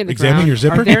 I'm looking at the Examine ground. your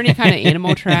zipper? Are there any kind of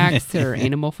animal tracks or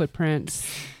animal footprints?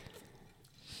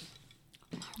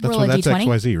 That's Roll a that's d20.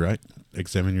 XYZ, right?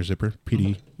 Examine your zipper.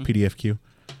 PDFQ.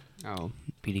 Oh,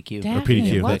 PDQ. Daphne,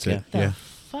 PDQ, what that's it. the Yeah.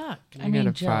 fuck? I got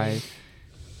a Jelly. 5.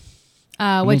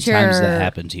 How What's many times your did that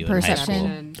happen to you in high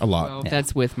perception? A lot. Well,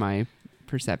 that's with my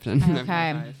perception.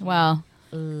 Okay. Well,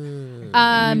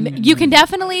 you can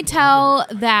definitely tell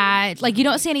that, like, you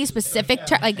don't see any specific,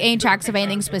 like, any tracks of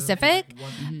anything specific,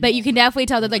 but you can definitely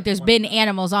tell that, like, there's been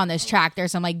animals on this track.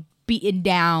 There's some, like, beaten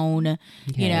down,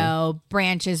 you know,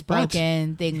 branches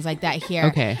broken, things like that here.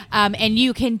 Okay. And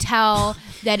you can tell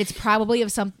that it's probably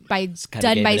done by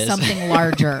something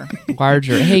larger.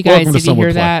 Larger. Hey guys, Welcome to did you hear Somewhat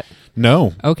Play. that?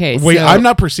 No. Okay, Wait, so- I'm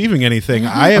not perceiving anything.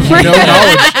 I have no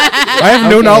knowledge. I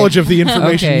have no knowledge of the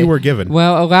information Okay. you were given.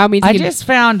 Well, allow me to. I just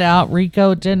found out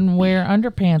Rico didn't wear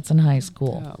underpants in high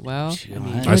school. Well.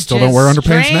 I still don't wear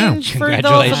underpants now. Strange for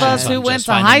those of us Congratulations who on went just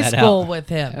to finding high that school out. with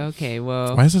him. Okay.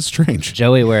 Well. Why is it strange?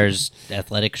 Joey wears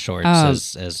athletic shorts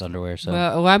Um, as underwear. So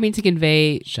Well, allow me to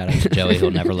convey shout out to Joey.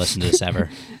 He'll never listen to this ever.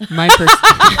 my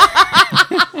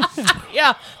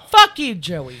Yeah, fuck you,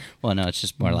 Joey. Well, no, it's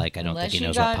just more like I don't Unless think he you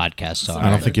knows got- what podcasts are. I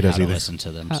don't think he does how to either. listen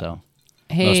to them. So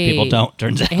Hey, most people don't.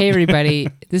 Turns out. Hey, everybody!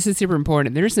 This is super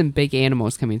important. There's some big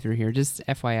animals coming through here. Just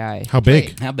FYI. How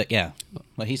big? How big? Yeah,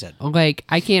 what he said. Like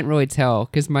I can't really tell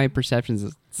because my perception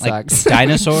Like sucks.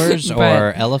 dinosaurs But-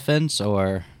 or elephants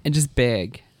or and just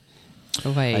big.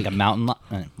 like a mountain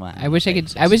lion. Well, I wish I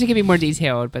could. I wish I could be more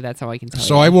detailed, but that's all I can tell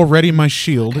So you. I will ready my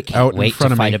shield out in Wait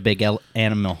front to of fight me a big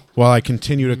animal. while I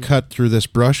continue to cut through this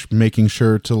brush, making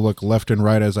sure to look left and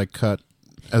right as I cut,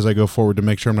 as I go forward to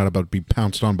make sure I'm not about to be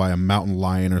pounced on by a mountain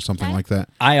lion or something like that.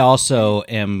 I also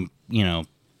am,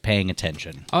 paying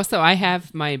attention. Also, I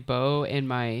have my bow and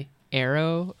my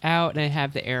arrow out, and I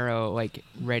have the arrow like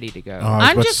ready to go. I was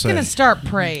I'm about to just gonna say. start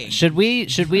praying. Should we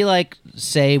like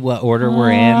say what order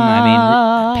we're in?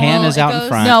 I mean, Pan is it out in goes-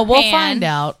 front. No, we'll Pan. find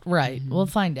out. Right, we'll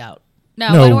find out. No,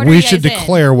 what No, order we you should guys in?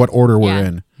 declare what order we're Yeah.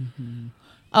 in.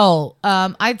 Oh,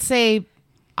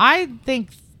 I think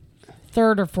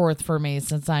third or fourth for me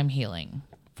since I'm healing.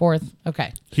 Fourth,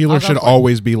 okay. Healer I'll go should fourth.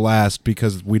 always be last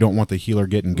because we don't want the healer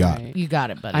getting got. Right. You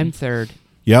got it, buddy. I'm third.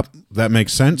 Yep, that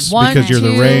makes sense One, because you're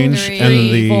the two, range three, and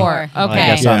the. four. Well, Okay. I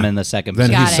guess Yeah. I'm in the second Then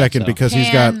position. he's Got it. second so- because he's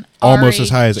Pan, got almost Ari, as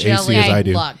high as AC Jelly, as I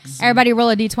do. Lux. Everybody roll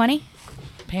a d20.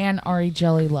 Pan, Ari,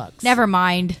 Jelly, Lux. Never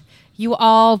mind. You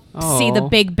all see the Oh.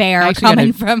 big bear I actually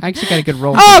coming got a, from. I actually got a good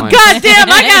roll. Oh, for once. goddamn,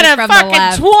 I got a From the fucking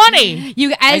left. 20.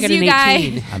 You I as got you an guys.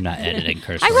 18. I'm not editing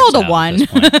curse I words rolled a out at 1. this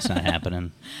point. It's not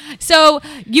happening. So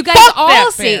you guys Fuck all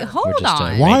that see. bear. Hold We're just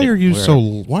on. Why are you We're- so?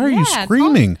 Why are you Yeah,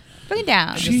 screaming? Bring it down.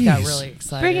 I just got Jeez. really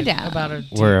excited. Bring it down. About a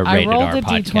We're a I rated rolled R a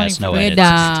D20 podcast, no for the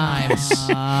edits. first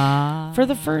time. For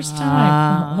the first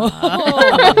time.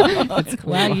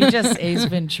 Wow, you just Ace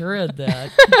Ventura'd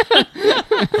that.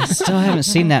 I still haven't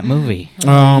seen that movie.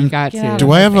 Got Get out to.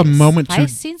 Do I have a moment to? I've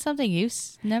seen something you've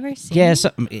never seen. Yeah,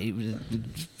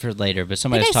 for later, but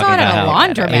somebody was I think talking I saw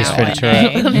it about at a how laundromat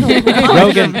Ace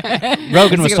Ventura.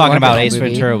 Rogan was a talking about wonderful Ace movie.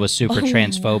 Ventura was super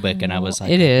transphobic, and I was like,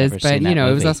 It I've is, never but seen that it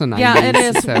was movie. also 90s. Yeah, it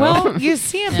is. So. Well, you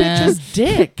see a bitch's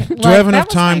dick. Do I have enough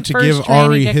time to give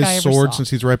Ari his sword since since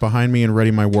he's right behind me and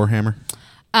ready my warhammer?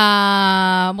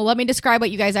 Well, let me describe what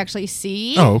you guys actually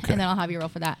see. Oh, okay. And then I'll have you roll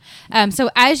for that. So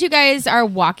as you guys are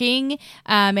walking,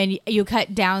 and you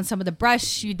cut down some of the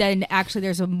brush, you then actually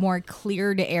there's a more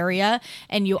cleared area,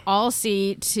 and you all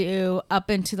see to up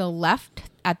and to the left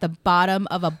at the bottom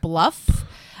of a bluff.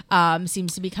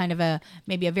 Seems to be kind of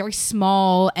maybe a very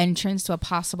small entrance to a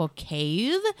possible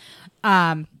cave.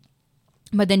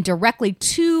 But then directly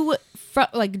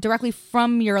directly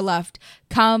from your left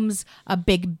comes a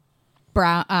big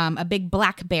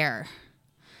black bear.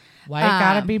 Why it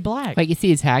gotta be black? Like, is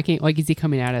he attacking? Like, is he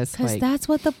coming at us? Because Like, that's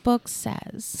what the book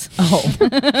says. Oh.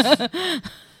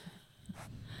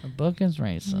 The book is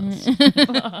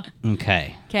racist.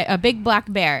 Okay, Okay, a big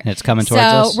black bear. it's coming towards So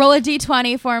us. roll a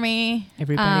d20 for me,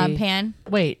 Everybody. Pan.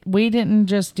 Wait, we didn't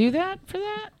just do that for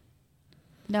that?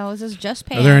 No, this is just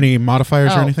Pan. Are there any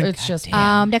modifiers or Oh, anything? it's just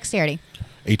Dexterity.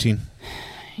 18.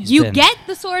 You been- get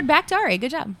the sword back to Ari.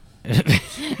 Good job.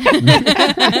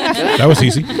 That was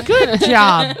easy. good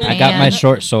job. I got my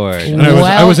short sword. And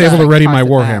I was Well able to done. ready my Toss it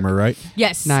back. warhammer, right?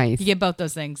 Yes. Nice. You get both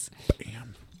those things.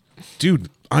 Dude,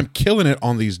 I'm killing it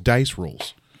on these dice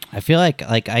rolls. I feel like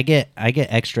I get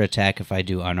extra attack if I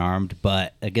do unarmed,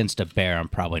 but against a bear, I'm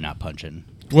probably not punching.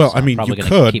 Well, So I I'm mean, probably you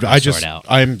gonna keep could. my I sword just, out.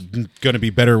 I'm going to be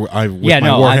better with Yeah, my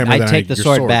no, warhammer I than take the your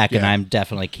sword back, yeah. and I'm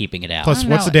definitely keeping it out. Plus, I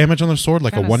don't what's know. the damage on the sword?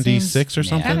 Like a Kinda 1d6 or seems-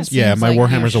 something? Kinda Yeah, seems my like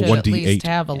warhammer's a you should at least 1d8.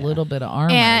 have a little bit of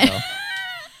armor. And- though.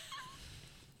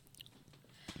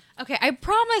 Okay, I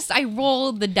promised I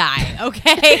rolled the die,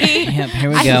 okay? Yep, here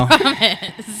we I go.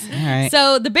 promise. All right.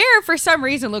 So the bear, for some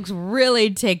reason, looks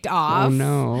really ticked off. oh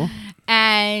no.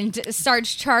 And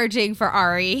starts charging for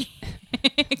Ari.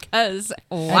 Because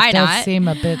why That does not? seem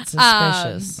a bit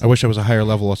suspicious. I wish I was a higher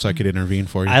level so I could intervene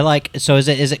for you. I like. So is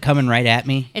it coming right at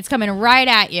me? It's coming right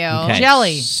at you. Okay.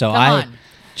 Jelly, So Come on.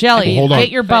 Jelly, Well, hold on. get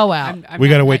your bow out. We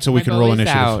gotta wait till we can roll bow is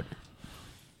initiative. out.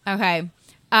 Okay.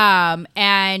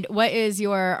 And what is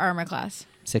your armor class?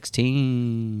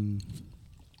 16.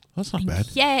 That's not bad.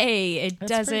 Yay! It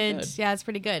That's pretty doesn't. good. Yeah, it's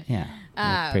pretty good.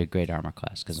 Yeah. Pretty great armor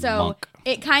class because I'm a So monk.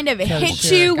 it kind of hits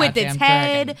you're a you with its goddamn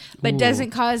head, dragon. but Ooh.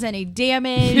 doesn't cause any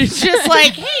damage. It's just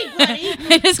like, hey, buddy.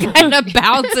 It just kind of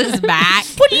bounces back.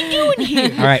 What are you doing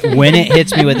here? All right. When it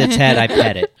hits me with its head, I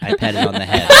pet it. I pet it on the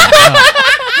head.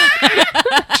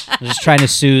 I'm just trying to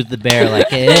soothe the bear. Like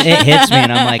it hits me,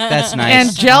 and I'm like, "That's nice."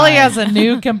 And Jelly has a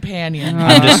new companion.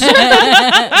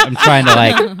 I'm trying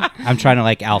to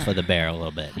like alpha the bear a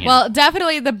little bit. you know? Well,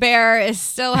 definitely the bear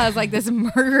still has like this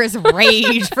murderous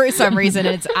rage for some reason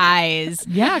in its eyes.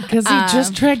 Yeah, because he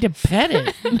just tried to pet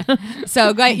it. So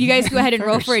you guys go ahead and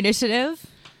roll for initiative.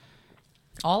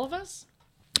 All of us?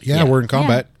 Yeah, we're in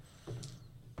combat.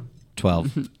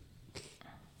 12.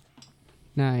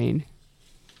 9.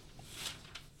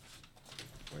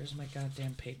 Where's my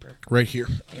goddamn paper? Right here,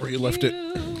 where you left it.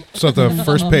 So at the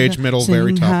first page, middle,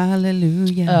 very top.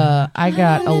 Hallelujah. I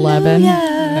got 11.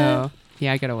 Oh,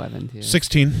 yeah, I got 11 too.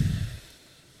 16.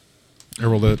 I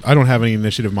don't have any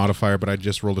initiative modifier, but I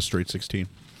just rolled a straight 16.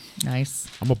 Nice.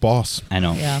 I'm a boss. I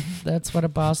know. Yeah, that's what a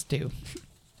boss do.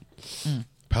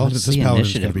 Paladin, What's this the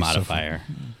paladin's gonna initiative be so modifier?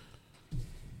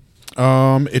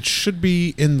 fun. It should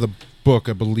be in the book,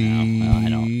 I believe. well, I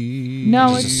don't- No,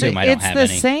 Just it's assume I don't it's have the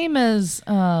any. same as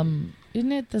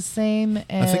isn't it the same as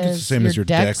I think it's the same as your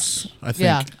dex. I think.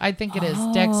 Yeah, I think it is.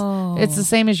 Dex. It's the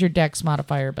same as your dex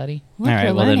modifier, buddy. Look, All right.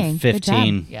 you're Well, learning. then Good job.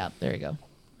 15. Yeah, there you go.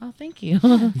 Oh, thank you.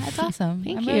 That's awesome.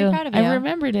 Thank I'm you. really proud of you. I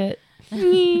remembered it.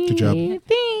 Good job.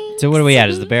 So what are we at?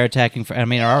 Is the bear attacking? I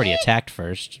mean, I already attacked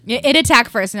first. It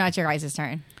attacked first, now it's your guys'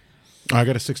 turn. I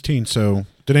got a 16. So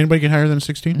did anybody get higher than a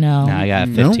 16? No. No, I got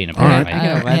No? 15 All right. apparently.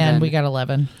 I got 11. And we got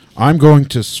 11. I'm going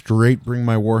to straight bring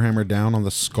my warhammer down on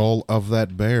the skull of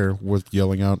that bear with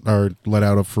yelling out or let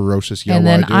out a ferocious yell. And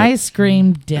then while I do it.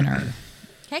 scream dinner.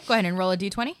 Okay, go ahead and roll a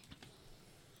d20.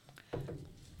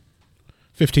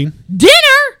 15. Dinner!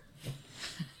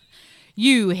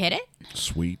 You hit it.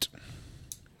 Sweet.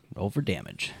 Roll for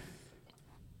damage.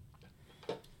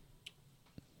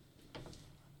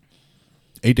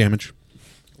 8 damage.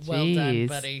 Well done, Jeez.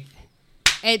 buddy.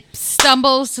 It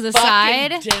stumbles to the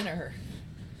side. Dinner.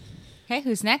 Okay,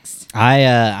 who's next?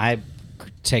 I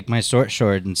take my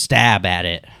sword and stab at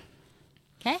it.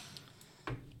 Okay.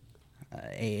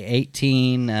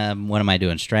 18. What am I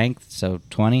doing? Strength. So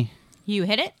 20. You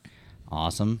hit it.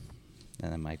 Awesome.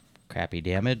 And then my crappy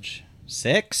damage.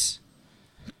 6.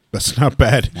 That's not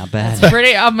bad. Not bad.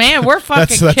 Pretty. Oh man, we're fucking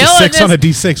That's a killing 6 this. on a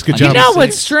D6. Good You job. know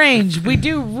what's strange? We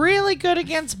do really good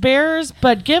against bears,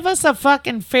 but give us a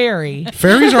fucking fairy.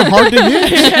 Fairies are hard to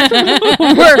hit.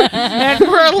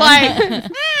 we're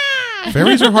like,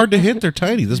 Fairies are hard to hit. They're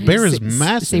tiny. This bear is Same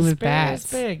massive. with bear is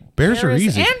bats. big. Bears are Bear is-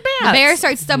 easy. And The bats. bear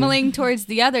starts stumbling towards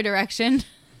the other direction.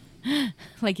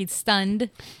 Like he's stunned.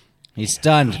 He's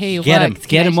stunned. Hey, Get him. look,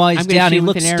 Get can him I- while I'm he's gonna down. He shoot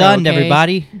with looks an arrow, stunned, okay?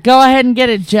 everybody. Go ahead and get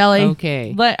it, Jelly.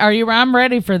 Okay. I'm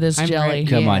ready for this, I'm Jelly. ready.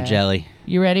 Come on, Yeah. Jelly.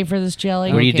 You ready for this,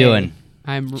 Jelly? What are you Okay. doing?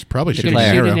 I'm probably gonna shooting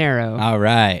an shoot arrow. an arrow. All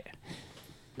right.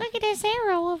 Look at this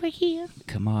arrow over here.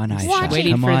 Come on, eye Watch shot.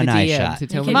 Waiting Come for on, the eye DM shot. to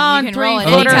tell You me. can, on, you can roll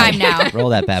three anytime footers. now. Roll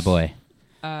that bad boy.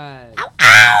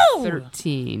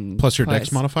 13 Plus your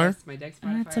dex modifier? plus my dex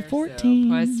modifier. That's a so 14.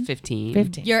 plus 15.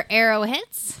 15. Your arrow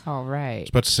hits. All right.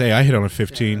 About to say I hit on a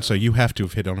 15, so you have to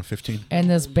have hit on a 15. And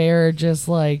this bear just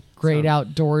like great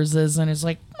outdoorses and is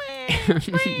like,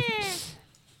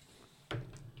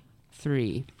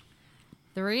 3.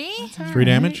 3. 3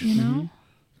 damage. you know?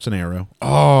 It's an arrow.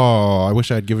 Oh, I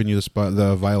wish I had given you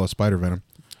the vial of spider venom.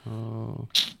 Oh,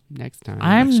 next time.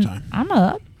 Next time. I'm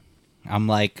up. I'm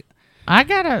like, I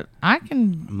can.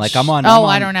 I'm like, I'm on. Oh, I'm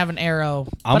I on- don't have an arrow,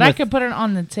 I'm but I with- could put it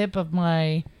on the tip of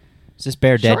my Is this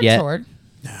bear dead short yet? sword.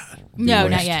 No,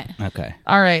 waste. not yet. Okay.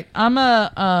 All right, I'm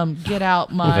gonna get out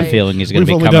I have my. a feeling he's going We've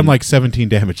to be only coming. done like 17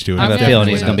 damage to it. I have a I'm feeling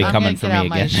he's gonna be I'm coming for get out me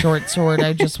my again. short sword.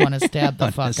 I just want to stab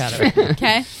the fuck out of it.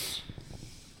 Okay.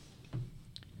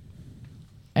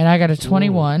 And I got a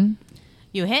 21.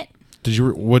 You hit. Did you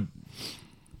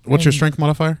what's your strength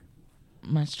modifier?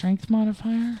 My strength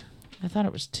modifier. I thought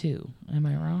it was 2. Am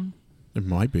I wrong? It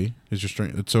might be. Is your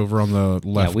strength? It's over on the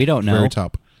left. we don't know. Very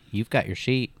top. You've got your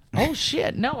sheet. Oh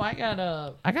shit! No, I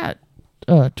got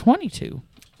 22.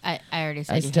 I already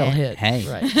said I you still hit. Hey.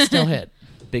 Right, still hit.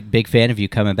 Big fan of you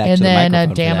coming back And to the then a microphone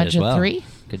for that damage as of well. 3.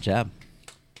 Good job.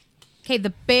 Okay,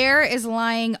 the bear is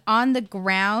lying on the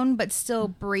ground but still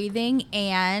breathing,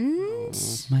 and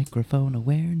Microphone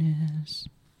awareness.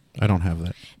 I don't have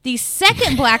that. the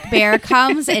second black bear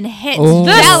comes and hits Oh.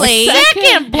 Jelly.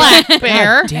 Second black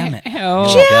bear. Damn it.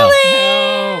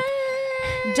 Oh.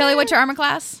 Jelly, what's your armor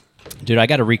class? Dude, I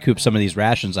got to recoup some of these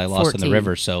rations I lost in the 14.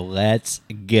 river, so let's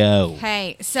go.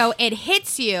 Okay, so it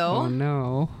hits you. Oh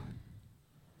no.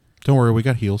 Don't worry, we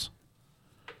got heals.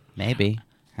 Maybe.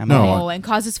 How No. many? Oh, and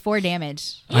causes 4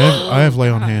 damage. I have lay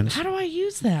on hands. How do I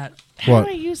use that? How What?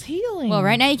 do I use healing? Well,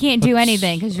 right now you can't do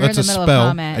anything because you're in That's the a middle spell, of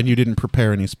combat. and you didn't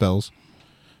prepare any spells.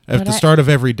 At But the I- start of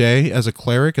every day, as a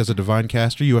cleric, as a divine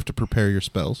caster, you have to prepare your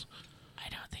spells. I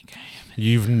don't think I have.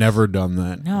 You've never done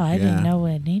that. No, I Yeah. didn't know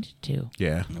I needed to.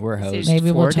 Yeah. We're hosed. Maybe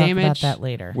we'll 4 talk damage? about that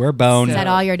later. We're boned. Is that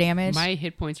all your damage? My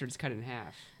hit points are just cut in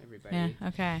half. Everybody. Yeah,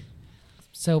 okay.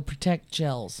 So protect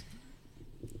gels.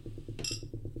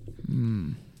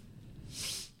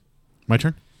 My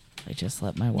turn? I just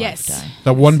let my wife Yes. die.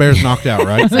 That one bear's knocked out,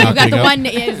 right? So you Not got getting the up? one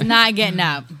that is not getting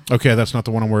up. Okay, that's not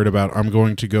the one I'm worried about. I'm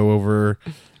going to go over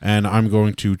and I'm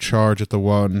going to charge at the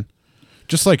one,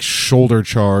 just like shoulder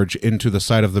charge into the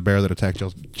side of the bear that attacked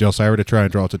Jelsira to try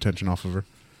and draw its attention off of her.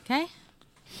 Okay.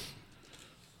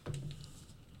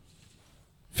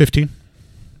 15.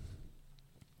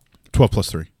 12 plus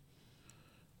 3.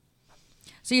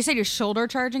 So you said you're shoulder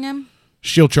charging him?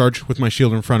 Shield charge with my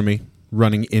shield in front of me,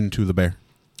 running into the bear.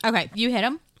 Okay, you hit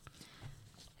him.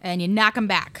 And you knock him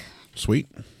back. Sweet.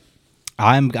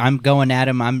 I'm going at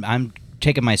him. I'm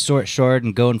taking my sword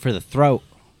and going for the throat.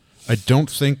 I don't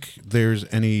think there's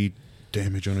any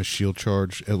damage on a shield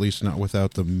charge, at least not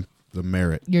without the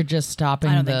merit. You're just stopping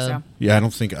I don't the. think so. Yeah, I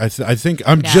don't think. I think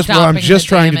I'm Yeah. just Stopping the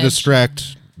trying to damage.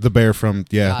 distract the bear from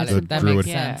Got the it. That druid. makes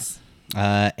Yeah. sense.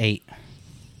 8.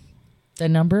 The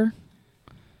number?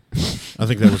 I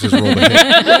think that was his roll to hit.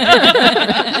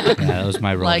 Yeah, that was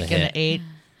my roll Like to an hit. 8.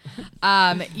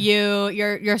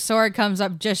 Your sword comes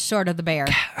up just short of the bear.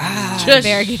 Just The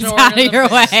bear gets short out of of your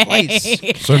way.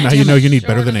 Slice. So now you know you need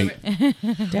better than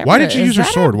 8. Why did you Is use your that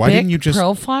a sword? Why didn't big you just-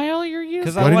 profile you're using?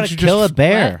 Because Why I didn't want to you kill a just-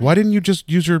 bear. Why didn't you just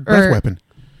use your breath Or- weapon?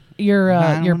 Your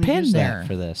I don't your wanna pin use that there.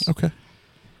 for this. Okay.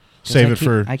 Save I it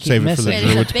for keep save it for the missing. It is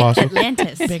a druid's big possible.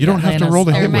 Atlantis. Big You don't have to roll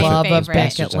to Atlantis. hit They're with my it. Love of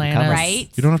favorite. Big Atlantis. Right?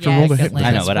 You don't have to Yes. roll to hit with I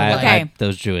it. know, but I Okay.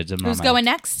 those druids. Who's going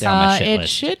next? They're on my shit It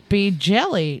list. should be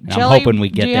Jelly. And I'm Jelly, hoping we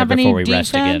get do you there have any before we rest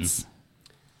again. defense?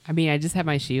 I mean, I just have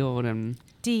my shield and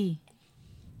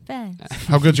Defense.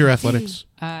 How good's your athletics?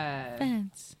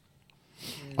 Defense.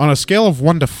 On a scale of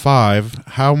 1 to 5,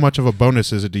 how much of a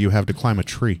bonus is it do you have to climb a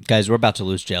tree? Guys, we're about to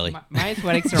lose Jelly. my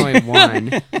athletics are only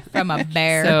 1. From a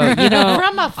bear. So you know,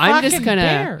 From a I'm just fucking gonna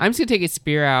bear. I'm just gonna take a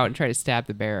spear out and try to stab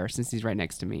the bear since he's right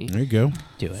next to me. There you go.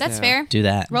 Do it. That's fair. Do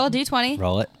that. Roll a d20.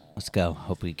 Roll it. Let's go.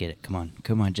 Hope we get it. Come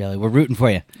on, Jelly. We're rooting for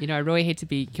you. You know, I really hate to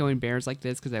be killing bears like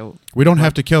this because We don't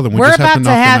have to kill them. We We're just have about to to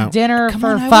knock them have out. dinner Come for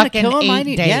on, I wanna fucking kill 'em. I 8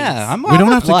 need- days. Yeah, I'm We don't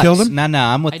with have to Lux. kill them? No,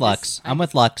 I'm with I Lux. just- I'm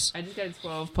with Lux. I just got a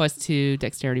 12 plus 2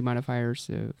 dexterity modifier.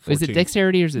 So is it 14.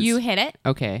 dexterity or is it You hit it.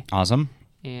 okay? Awesome.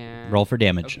 And Roll for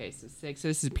damage. Okay, so 6. So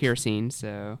this is piercing.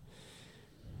 So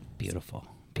Beautiful.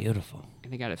 Beautiful.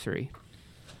 and I got a 3.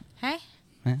 Hey.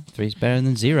 Eh, 3's better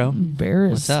than 0. Bear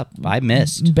is What's up? I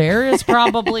missed. Bear is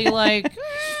probably like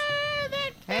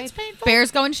That's painful. Bear's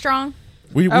going strong.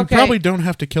 We Okay. probably don't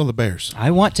have to kill the bears.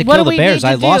 I want to What kill do the we bears. need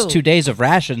to I lost do? 2 days of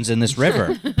rations in this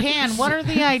river. Pan. What are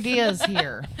the ideas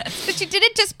here? But you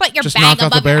didn't just put your Just bag knock out the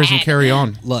above your bears and head. carry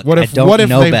on. Look, what I if don't what if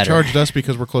know they've better. charged us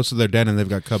because we're close to their den and they've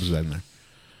got cubs in there?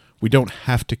 We don't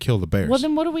have to kill the bears. Well,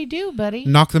 then what do we do, buddy?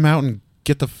 Knock them out and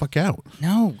get the fuck out.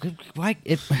 No, why?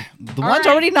 The All one's right.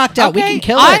 already knocked out. We Okay, can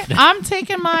kill I, it. I'm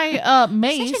taking my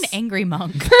mace. Such an angry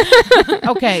monk.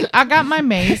 Okay, I got my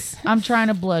mace. I'm trying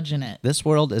to bludgeon it. This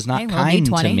world is not Hey, roll kind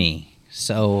to D20. me.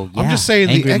 So yeah, I'm just saying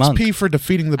the angry monk. XP for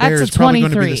defeating the That's bear a is probably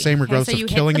going to be the 23. same regardless Okay, so you of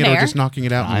hit killing the it or bear. just knocking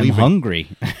it out and I'm leaving. hungry.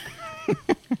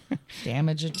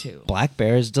 Damage of 2. Black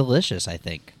bear is delicious. I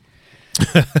think.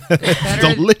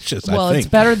 Delicious, Well, I it's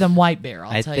think. better than white bear.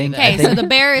 I'll I tell think- you Okay, that. so the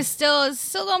bear is still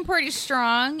going pretty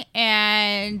strong,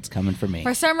 and Coming for me.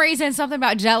 for some reason, something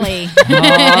about jelly just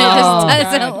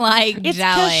doesn't like It's because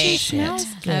jelly. she smells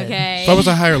good. Okay. If I was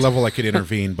a higher level, I could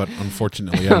intervene, but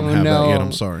unfortunately, I don't Oh, have that yet. no.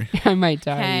 I'm sorry. I might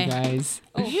die, Okay. you guys.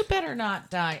 You better not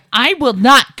die. I will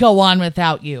not go on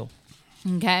without you.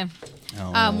 Okay.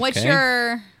 Oh, What's okay.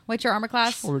 your armor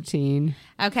class? 14.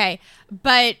 Okay,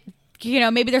 but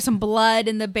maybe there's some blood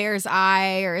in the bear's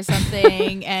eye or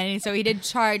something, and so he did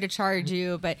try to charge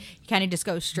you, but he kind of just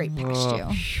goes straight past Oh.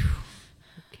 you.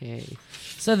 Okay.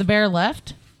 So the bear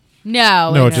left?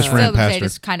 No, No, it just ran still- past they her.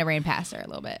 just kind of ran past her a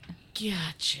little bit.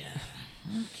 Gotcha.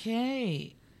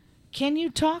 Okay. Can you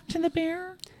talk to the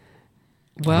bear?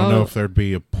 Well, I don't know if there'd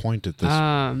be a point at this.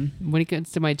 when it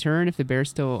gets to my turn, if the bear's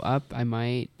still up, I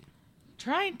might.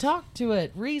 Try and talk to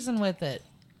it. Reason with it.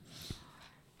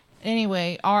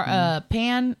 Anyway, our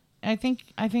Pan, I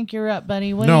think you're up,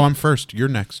 buddy. What do No, you- I'm first. You're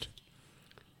next.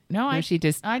 No, I she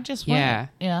just- went. yeah.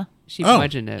 Yeah. She Oh.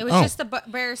 bludgeoned it. It was Oh. just the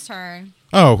bear's turn.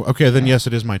 Oh, okay. Then yes,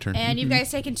 it is my turn. And you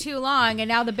guys taken too long, and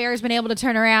now the bear's been able to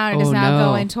turn around and is Oh, now no.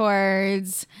 going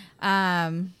towards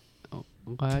Lux.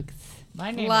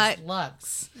 My name Lux. is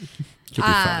Lux. You'll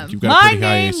be fine. You've got a My pretty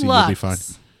high name AC. Lux. You'll be fine.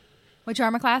 which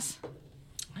armor class?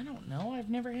 I don't know. I've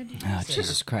never had to use Oh, it.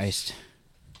 Jesus Christ.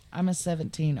 I'm a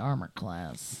 17 armor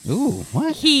class. Ooh,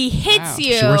 what? He hits Wow.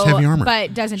 you, She wears heavy armor.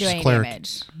 but doesn't do She's any cleric.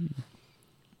 damage.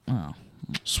 Oh.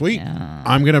 Sweet.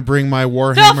 I'm gonna bring my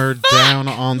warhammer down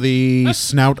on the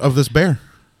snout of this bear.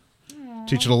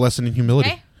 Teach it a lesson in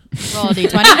humility. Okay, roll a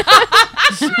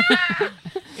d20.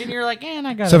 And you're like, and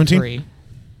I got 17. a 3.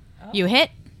 You hit.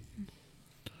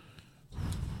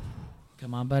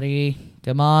 Come on, buddy.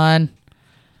 Come on.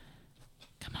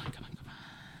 Come on.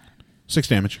 6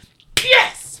 damage.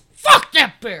 Yes! Fuck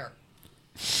that bear!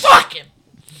 Fuck him!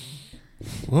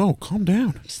 Whoa, calm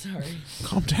down. Sorry.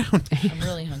 Calm down. I'm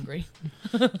really hungry.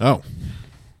 Oh,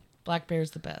 Black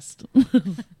bear's the best.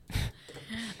 The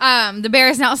bear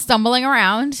is now stumbling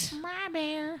around. My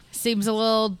bear. Seems a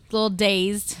little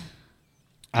dazed.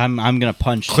 I'm gonna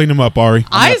punch. clean him up, Ari.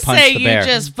 I gonna punch say the you bear.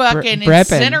 just fucking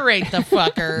Breppin'. incinerate the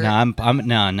fucker. No, I'm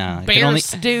no. Bear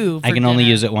stew. I for can only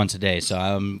dinner. use it once a day, so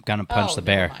I'm gonna punch the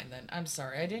bear. Never mind then. I'm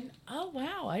sorry. I didn't. Oh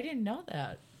wow, I didn't know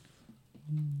that.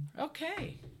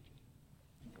 Okay.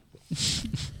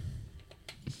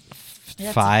 That's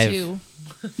a 5. 2.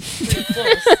 Pretty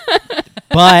close.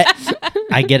 But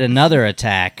I get another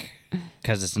attack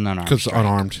because it's an unarmed. Because strike.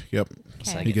 unarmed. Yep.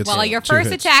 Okay. He gets Well, your 2 first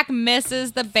hits. attack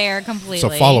misses the bear completely. So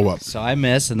follow up. So I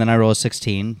miss, and then I roll a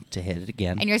 16 to hit it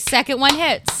again. And your second one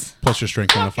hits. Plus your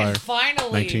strength Fucking modifier.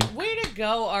 finally. 19. Way to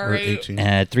go, Or Ari.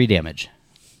 18. 3 damage.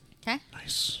 Okay.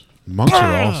 Nice. Monks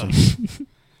are awesome.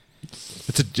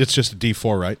 It's just a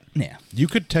D4, right? Yeah. You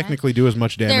could technically do as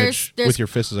much damage There's with your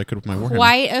fist as I could with my warhammer.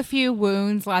 Quite a few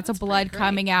wounds, lots of blood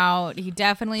coming out. He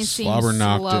definitely seems Slobber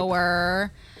knocked it.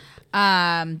 slower.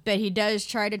 But he does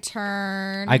try to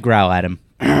turn. I growl at him.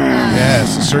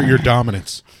 Yes, assert your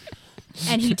dominance.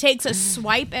 And he takes a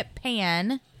swipe at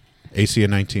Pan AC of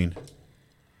 19.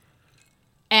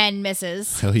 and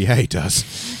misses. Hell yeah, he does.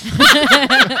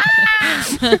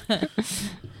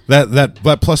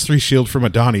 that plus 3 shield from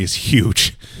Adani is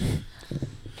huge.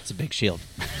 It's a big shield.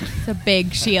 It's a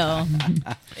big shield.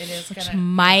 It is gonna.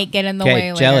 Might get in the way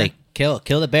Okay, later. Jelly,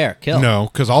 kill the bear. Kill. No,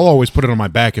 because I'll always put it on my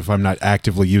back if I'm not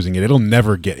actively using it. It'll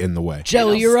never get in the way.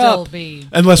 Jelly, It'll you're still up. Be.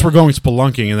 Unless we're going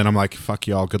spelunking, and then I'm like, fuck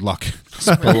y'all, good luck.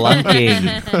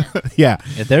 Spelunking. Yeah.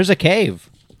 If there's a cave.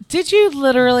 Did you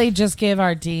literally just give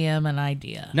our DM an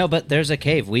idea? No, but there's a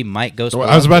cave. We might go spelunking.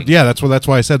 I was about, yeah, that's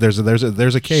why I said there's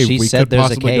a cave. She we said could there's a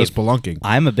possibly cave. go spelunking.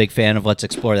 I'm a big fan of let's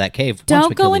explore that cave. once Don't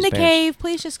we kill go in these the bears. cave.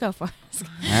 Please just go for it.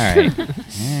 All right. All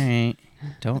right.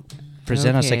 Don't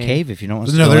present us a Okay. cave if you don't want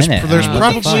us No, to go there's- in it. there's I don't know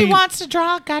probably- what the fuck. She wants to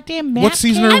draw a goddamn map. What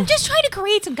season are I'm just trying to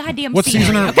create some goddamn What scenery,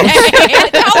 season are- okay?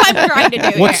 That's all I'm trying to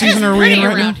do what here. season are we in Pretty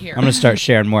right now? around here. I'm gonna start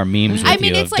sharing more memes with I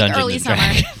mean, you it's of like Dungeons early and summer.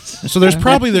 Dragons. So there's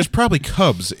probably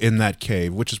cubs in that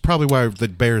cave, which is probably why the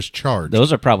bears charged.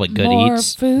 Those are probably good More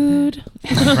eats, food.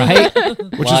 right?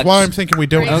 Which is why I'm thinking we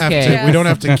don't have Okay. to we don't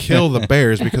have to kill the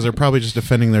bears because they're probably just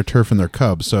defending their turf and their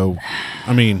cubs. So,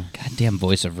 I mean, Goddamn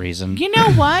voice of reason. You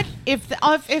know what? If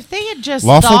they had just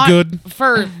Lawful thought good.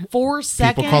 for 4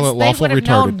 seconds, call it they lawful would have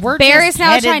known retarded. we're Bear just is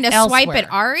now headed trying to swipe elsewhere.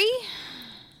 at Ari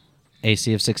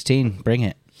AC of 16. Bring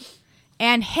it.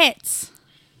 and hits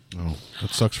oh,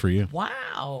 that sucks for you.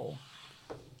 Wow!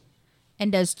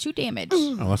 and does 2 damage.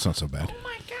 Oh, that's not so bad. Oh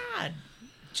my god!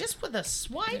 Just with a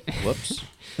swipe. Whoops.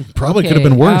 Probably could have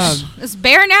been worse. This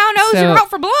bear now knows So- you're out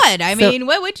for blood. I so- mean,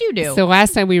 what would you do? So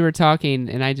last time we were talking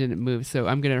and I didn't move, so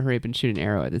I'm gonna hurry up and shoot an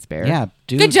arrow at this bear. Yeah.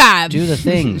 Good job. Do the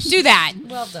things. do that.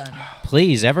 Well done.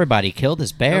 Please, everybody, kill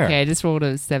this bear. Okay, I just rolled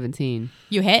a 17.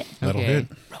 You hit. That'll Okay. hit.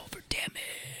 Roll for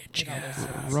damage.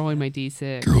 Rolling my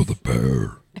d6. Kill the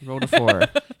bear. Rolled a 4.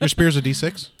 Your spear's a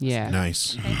D6. Yeah.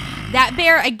 Nice. That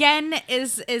bear again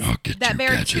is that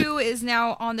bear 2 is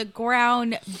now on the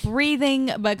ground,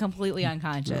 breathing but completely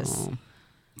unconscious.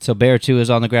 So bear 2 is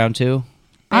on the ground too.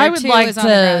 I Bear would 2 like is on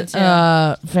the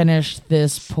to finish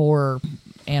this poor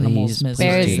animal's Please, misery.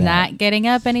 Bear is Yeah. not getting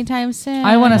up anytime soon.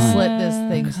 I want to slit this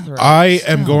thing's throat. I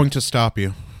am going to stop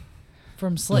you.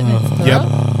 From slitting its throat.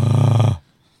 Yep.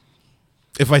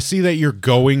 If I see that you're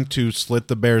going to slit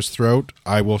the bear's throat,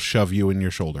 I will shove you in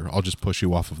your shoulder. I'll just push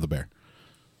you off of the bear.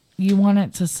 You want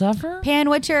it to suffer? Pan,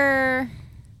 what's your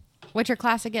What's your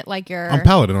class again? Like your I'm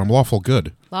paladin. I'm lawful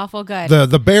good. lawful good.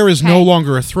 The bear is no Okay.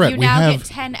 longer a threat. You We now have get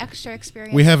 10 extra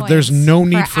experience. we have. There's points no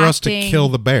need for us to acting- kill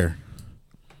the bear.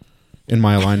 In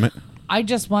my alignment, I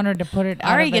just wanted to put it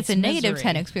out Ari of gets a its negative misery.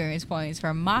 10 experience points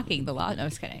for mocking the law. No,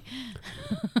 just kidding.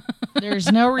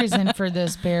 There's no reason for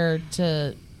this bear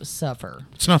to suffer.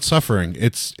 it's not suffering.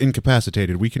 It's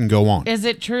incapacitated. We can go on. Is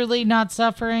it truly not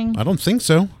suffering? I don't think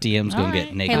so. DM's gonna All get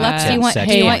right. negative. Lux, do 10 you want-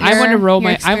 seconds. do you Hey, want I want to your- roll your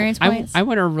my. experience points? I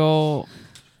want to roll.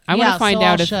 I want Yeah, to find so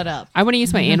out I'll if shut up. I want to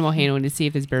use my animal handling to see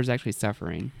if this bear's actually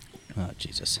suffering. Oh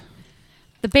Jesus.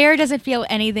 The bear doesn't feel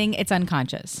anything. It's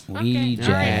unconscious. We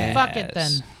All right, fuck it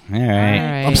then. All right.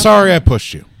 All right. I'm sorry I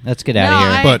pushed you. Let's get No, out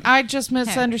of here. But- I just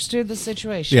misunderstood the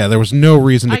situation. Yeah, there was no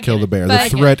reason to I kill get the it. bear. But-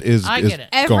 The threat is I is get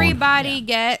it. gone. Everybody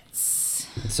gets.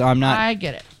 So I'm not. I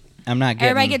get it. I'm not getting.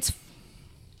 Everybody gets.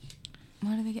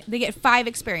 What do they get? They get 5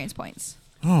 experience points.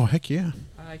 Oh heck yeah!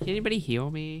 Can anybody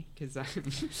heal me? Because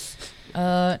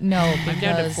No, I'm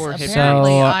down to because 4 hit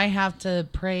apparently points. So, I have to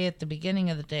pray at the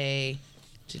beginning of the day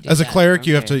to do As a that. cleric,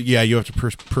 you have Okay. to you have to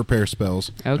prepare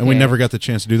spells, and we Okay. never got the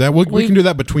chance to do that. We We- can do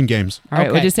that between games. all right,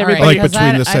 well, Okay, just all right, everybody. Like because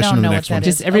between this I session don't and the know next what one. that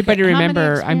Just is. everybody Okay, how many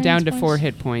remember, I'm down to experience 4 points?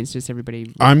 hit points. Just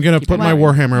everybody. I'm gonna keep put in my mind.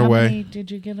 warhammer How away. many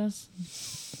did you get us?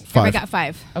 5. Everybody got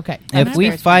 5. Okay. If we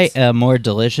Experience fight points. a more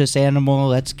delicious animal,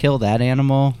 let's kill that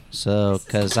animal. So,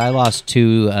 because I lost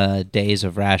 2 days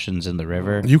of rations in the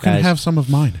river. You can Guys, have some of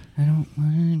mine. I don't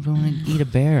want to eat a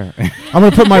bear. I'm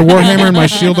gonna put my warhammer and my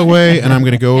shield away, and I'm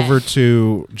gonna go over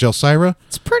to Jelsira.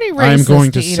 It's pretty racist I'm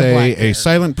going to eat say black bear. a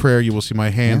silent prayer. You will see my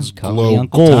hands Call me glow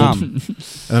Uncle gold, Tom. and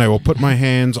then I will put my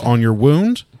hands on your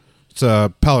wound. It's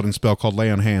a paladin spell called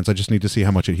Lay on Hands. I just need to see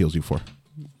how much it heals you for.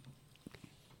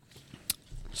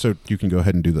 So you can go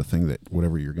ahead and do the thing that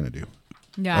whatever you're going to do.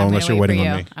 No, Oh, unless you're waiting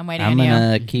on me. I'm waiting I'm on you.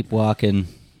 gonna keep walking.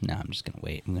 No, I'm just gonna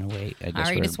wait. I'm gonna wait. I guess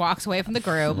Ari we're just walks away from the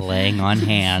group. laying on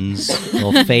hands. A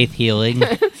little faith healing.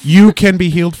 You can be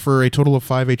healed for a total of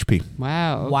 5 HP.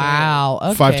 Wow. Okay. Wow.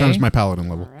 Okay. 5 times my paladin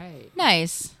level. All right.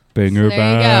 Nice. Bring her there you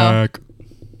go. back.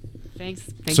 Thanks.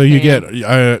 So you Pam.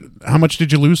 get how much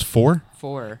did you lose? 4.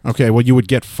 4. Okay, well you would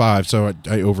get 5, so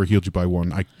I overhealed you by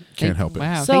 1. I can't help it.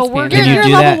 Wow. So thanks, we're Pam. Can you You're do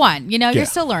level that? 1. You know, Yeah. you're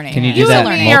still learning. Can you do You that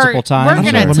and me multiple are, times? We're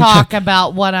Let going me to talk check.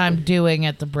 about what I'm doing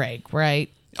at the break,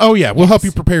 right? Oh yeah, we'll help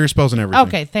you prepare your spells and everything.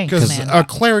 Okay, thanks, Because man. a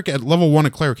clerik at level 1, a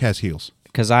clerik has heals.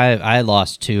 Because I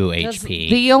lost 2 That's HP.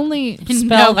 The only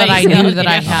spell that I Nobody's knew that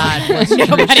I gonna had was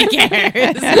Nobody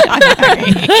cares.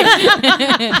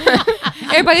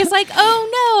 Everybody's like, oh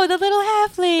no, the little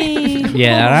halfling.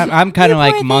 Yeah, I'm kind of You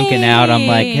like poor monking out. I'm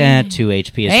like, thing. 2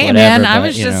 HP is Hey whatever. man, I but,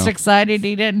 was you just know, excited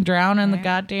he didn't drown in the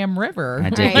goddamn river.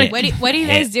 I did Right. get- What are you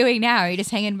guys hit. doing now? Are you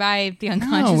just hanging by the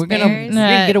unconscious No, we're gonna bears?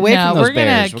 get away from those we're gonna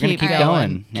bears. We're gonna keep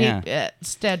going. Keep Yeah.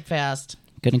 steadfast.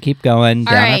 Gonna keep going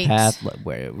All down right. our path,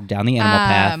 down the animal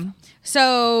path.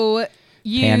 So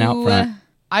you Pan out front.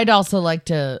 I'd also like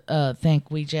to thank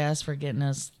Weejazz for getting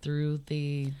us through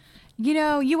the. You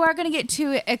know, you are going to get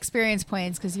 2 experience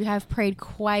points because you have prayed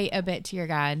quite a bit to your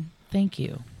god. Thank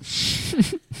you.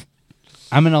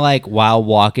 I'm gonna while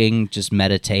walking, just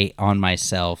meditate on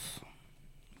myself.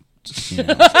 Just, you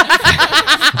know,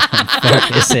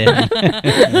 focus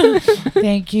in.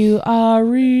 Thank you,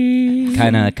 Ari.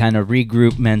 kind of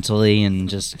regroup mentally and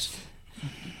just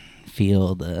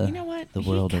feel the You know what? the He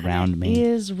world kinda around me.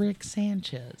 is Rick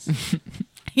Sanchez.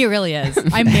 He really is.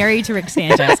 I'm married to Rick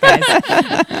Sanchez,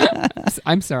 guys.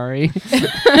 I'm sorry.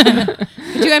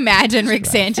 Could you imagine Rick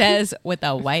Sanchez with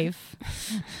a wife?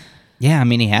 Yeah, I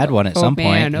mean he had one at Oh, some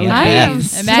man, point. oh, He had man.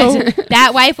 Beth. Imagine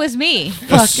that wife was me.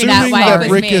 Assuming wife that was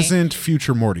Rick me. isn't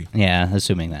future Morty. Yeah,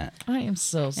 assuming that. I am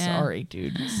so sorry,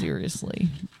 dude. Seriously.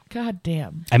 God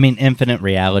damn. I mean, infinite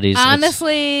realities. it's-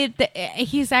 Honestly,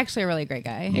 he's actually a really great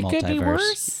guy. It could be Multiverse.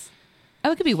 worse.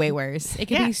 Oh, it could be way worse. It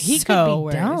could Yeah, be he so could be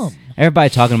worse. dumb.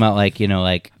 Everybody talking about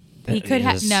He could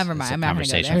have. this- Never it's mind. a I'm not going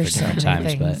to go conversation there. for different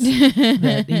times, but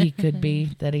that he could be,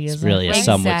 that he it's isn't. really a Right.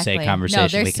 some would say Exactly. conversation No,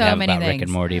 we there's could so have many about Rick things.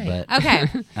 and Morty, Right. but Okay.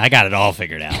 I got it all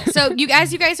figured out. So you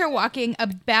guys are walking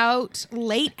about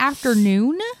late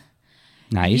afternoon.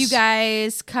 Nice. You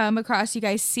guys come across. You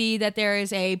guys see that there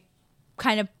is a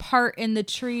kind of part in the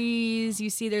trees. You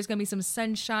see there's going to be some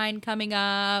sunshine coming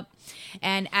up,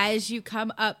 and as you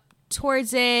come up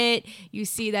towards it, you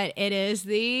see that it is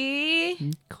the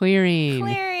Clearing.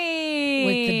 clearing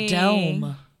With the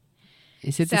dome.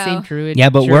 Is it the So- same druid? yeah,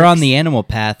 but we're on jerks? the animal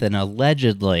path and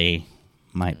allegedly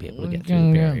might be able to get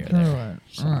through the barrier there.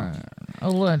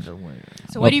 Allegedly.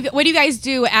 So what do you guys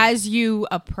do as you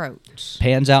approach?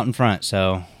 Pan's out in front,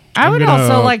 so I would gonna-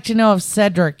 also like to know if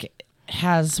Cedric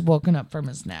has woken up from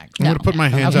his nap. I'm going to put my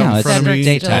hands No, out in it's front of me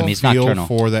daytime. and He's feel nocturnal.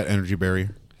 for that energy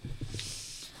barrier.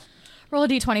 Roll a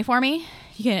d20 for me.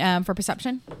 You can for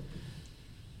perception.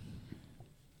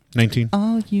 19.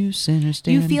 All you sinners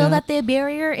stand You feel up. that the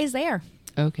barrier is there.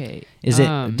 Okay. Is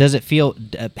it? Does it feel?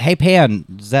 Hey Pan,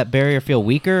 does that barrier feel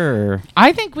weaker? Or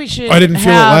I think we should. I didn't feel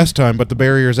it have- last time, but the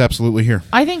barrier is absolutely here.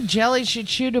 I think Jelly should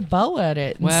shoot a bow at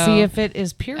it and Well, see if it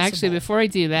is pierceable. Actually, before I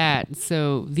do that,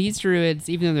 so these druids,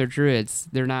 even though they're druids,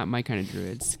 they're not my kind of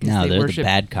druids. 'cause no, they they're worship, the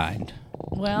bad kind.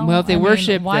 Well, if they I mean,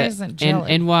 worship why the, isn't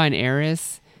Jelly? Enwa and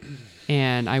Eris,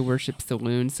 and I worship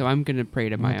Saloon, so I'm gonna pray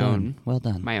to my own, Well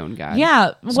done. my own god.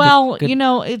 Yeah, well, good- you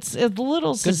know, it's a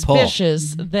little Good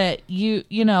suspicious that you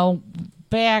know,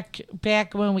 back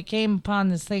when we came upon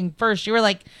this thing first, you were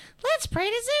like, let's pray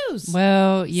to Zeus.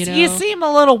 Well, you know, you seem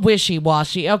a little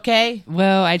wishy-washy, okay?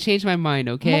 well, I changed my mind.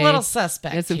 Okay, I'm a little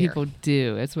suspect. That's what here. people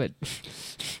do. That's what.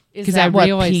 Is 'cause that I what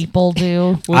realized- people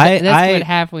do? Well, that's I- what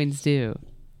halflings do.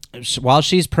 While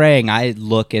she's praying, I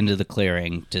look into the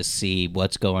clearing to see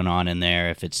what's going on in there.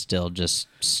 If it's still just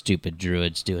stupid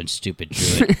druids doing stupid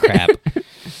druid crap.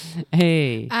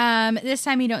 Hey, This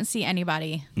time you don't see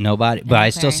anybody. Nobody, but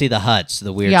I still Okay. see the huts,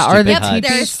 the weird Yeah, are stupid the Yep, huts. teepees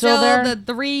there's still still there? the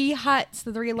 3 huts,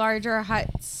 the 3 larger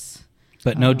huts.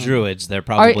 But no druids. They're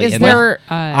probably Is in there?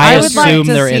 the. I I would like assume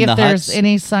to they're see in if the there's huts.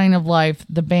 any sign of life,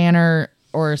 the banner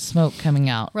or smoke coming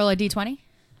out. Roll a d20.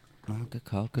 Oh, good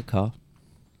call. Good call.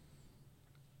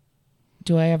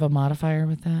 Do I have a modifier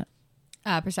with that?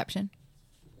 Perception.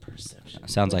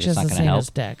 Sounds like Which it's is not the going to same help. as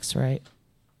Dex, right?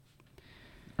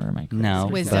 Or am I crazy? No,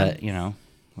 Wisdom. but you know,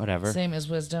 whatever. Same as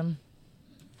wisdom.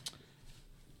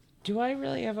 Do I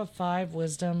really have a 5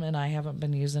 wisdom and I haven't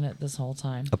been using it this whole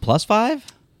time? A +5?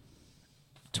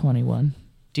 21.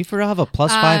 Do you for real have a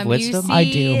 +5 wisdom? You see I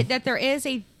do. that there is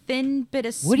a thin bit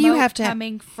of smoke What do you have to have-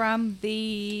 coming from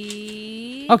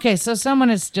the... Okay, so someone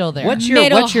is still there. What's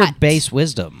Middle your hut. base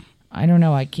wisdom? I don't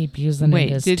know. I keep using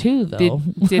wait, it as did 2, though.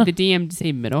 did the DM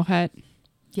say middle hut?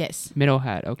 Yes. Middle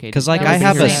hut. Okay. 'Cause, like, That I was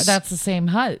have the a same- s- That's the same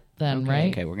hut then, Okay.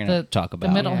 right? Okay, we're gonna talk about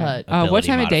the middle Yeah. hut. What ability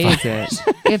time of day is modifiers.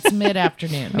 it? It's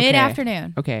mid-afternoon.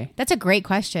 Mid-afternoon. Okay. That's a great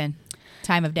question.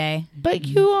 Time of day. But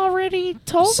you already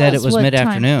told Said us it was what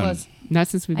mid-afternoon. time it was. Not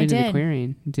since we've I been to the did.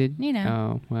 clearing. Did You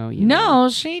know. Oh well. You know. No,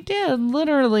 she did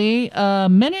literally a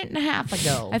minute and a half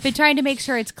ago. I've been trying to make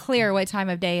sure it's clear what time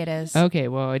of day it is. Okay.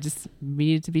 Well, I just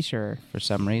needed to be sure. For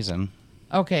some reason,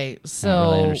 Okay, I don't so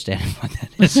really understand what that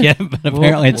is yet, but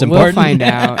apparently it's We'll important. find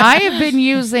out. I have been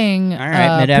using All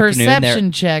right, mid-afternoon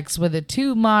perception checks with a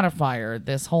 2 modifier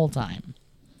this whole time.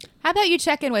 How about you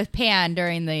check in with Pan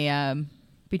during the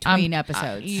between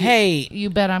episodes? Hey, You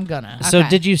bet I'm gonna. so Okay.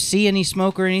 did you see any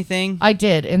smoke or anything? I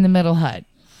did in the middle hut.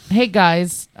 Hey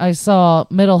guys, I saw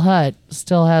middle hut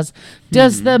still has.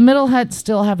 Does the middle hut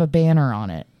still have a banner on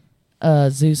it?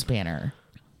 Zeus banner.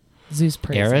 Zeus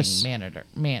praising Eris?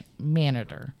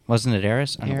 Manator. Wasn't it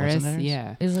Eris? I don't know, Eris, wasn't it Eris?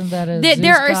 yeah. Isn't that a There Zeus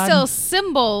are god? still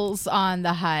symbols on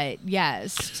the hut,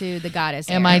 yes, to the goddess.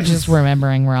 Am I Eris. just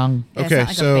remembering wrong? It's Okay, not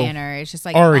like so, a banner. It's just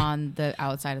like Ari, on the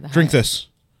outside of the hut. Drink this.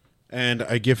 And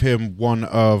I give him one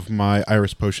of my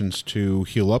iris potions to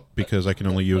heal up because I can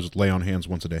only use lay on hands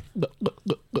once a day.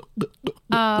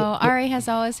 Oh, Ari has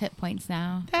all his hit points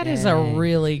now. That is a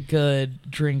really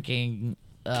good drinking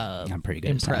I'm pretty good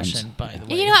at impression, sounds. by the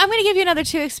way. You know, I'm going to give you another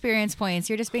 2 experience points.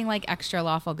 You're just being like extra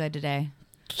lawful good today.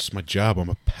 It's my job. I'm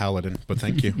a paladin, but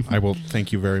thank you. I will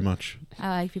thank you very much. I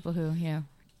like people who,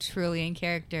 truly in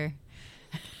character.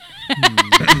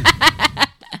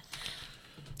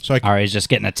 So Ari's just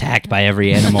getting attacked by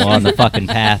every animal on the fucking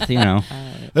path, you know.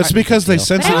 that's because they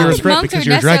sense that I you're don't a think threat monks because are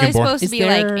you're necessarily dragonborn. supposed to Is be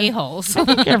there- like a-holes. I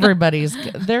think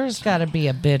everybody's. There's got to be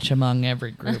a bitch among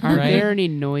every group, Are right? there any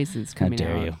noises coming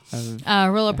dare out? you.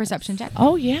 Of, Roll a perception check.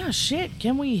 Oh yeah, shit.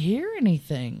 Can we hear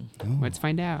anything? let's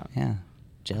find out. Yeah.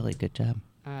 Jelly, good job.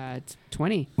 It's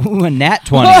 20. Ooh, a nat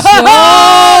 20. This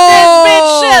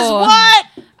bitch says what?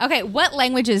 Okay, what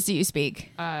languages do you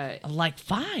speak? Like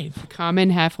 5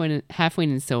 Common, halfling,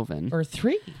 and Sylvan. or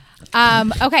 3.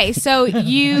 Okay, so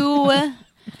you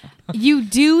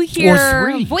do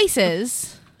hear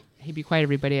voices, Hey, be quiet,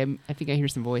 everybody. I think I hear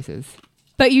some voices.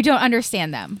 but you don't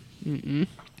understand them.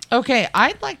 Okay,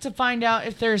 I'd like to find out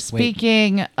if they're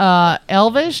speaking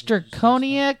Elvish,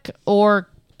 Draconic, or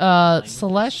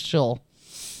Celestial.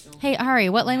 Hey, Ari,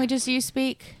 what languages do you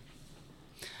speak?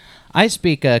 I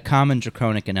speak Common,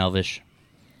 Draconic, and Elvish.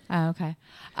 Oh, okay.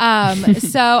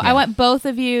 So I want both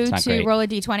of you It's not to great. roll a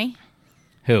d20.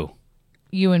 Who?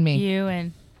 You and me. You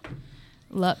and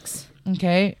Lux.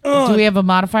 Okay. Do we have a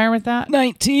modifier with that?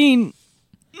 19.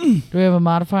 Do we have a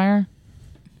modifier?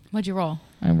 What'd you roll?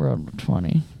 I rolled a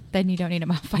 20. Then you don't need a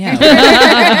modifier. Yeah.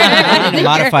 I need a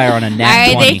modifier on a nat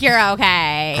I 20. think you're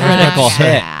okay. Critical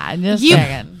hit. Just a You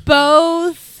second.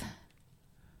 both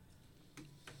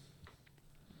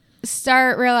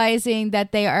start realizing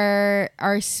that they are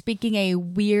speaking a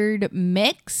weird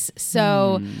mix.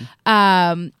 So,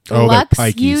 they're Lux,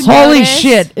 Pikeys. you Holy notice-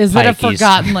 shit! Is it a Pikeys.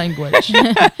 forgotten language?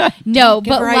 No,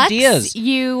 Give but her Lux, ideas.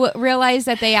 you realize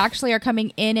that they actually are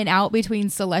coming in and out between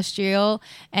Celestial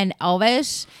and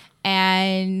Elvish,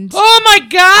 and Oh my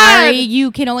god! Ari,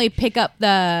 you can only pick up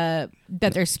that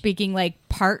they're speaking like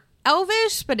part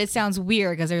Elvish, but it sounds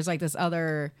weird because there's like this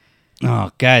other.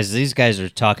 Oh, guys, these guys are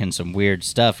talking some weird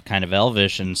stuff, kind of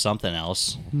Elvish and something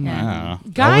else. I don't know.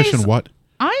 Guys, Elvish and what?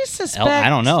 I suspect. I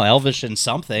don't know. Elvish and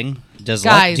something. Does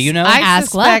Guys, do you know? I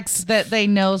Ask suspect Lux. that they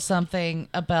know something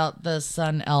about the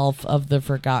sun elf of the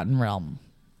Forgotten Realm.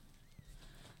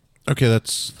 Okay,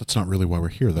 that's not really why we're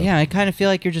here, though. Yeah, I kind of feel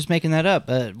like you're just making that up.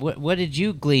 What did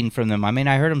you glean from them? I mean,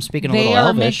 I heard them speaking a They little are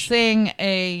Elvish. mixing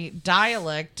a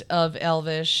dialect of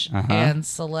Elvish and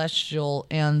Celestial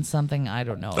and something I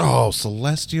don't know Oh,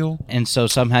 Celestial. And so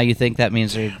somehow you think that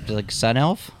means they're like sun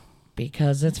elf?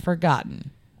 because it's forgotten.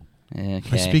 Okay.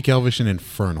 I speak Elvish and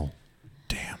Infernal.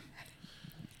 Damn.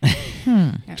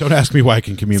 Don't ask me why I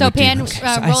can commune So with Pan, demons.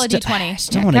 roll a I d20.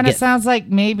 still want to Kind of get. sounds like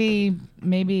maybe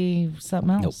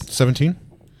something else. 17?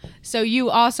 So you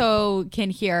also can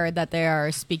hear that they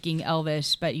are speaking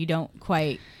Elvish, but you don't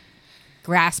quite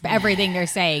grasp everything they're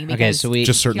saying. Okay, Because so we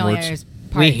Just certain you only words. understand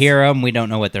we parts. hear them. We don't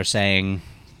know what they're saying.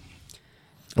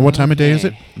 And what time of day is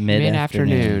it?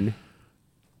 Mid-afternoon.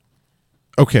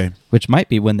 Okay. Which might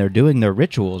be when they're doing their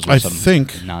rituals or I some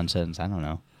think- nonsense. I don't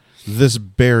know. This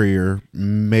barrier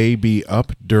may be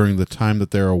up during the time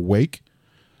that they're awake.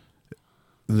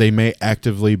 They may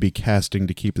actively be casting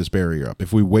to keep this barrier up.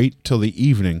 If we wait till the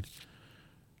evening,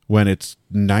 when it's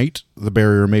night, the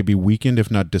barrier may be weakened,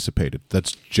 if not dissipated.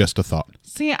 That's just a thought.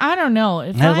 See, I don't know.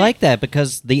 If I like that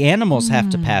because the animals have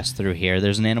to pass through here.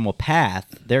 There's an animal path.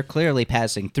 They're clearly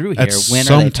passing through here. At When are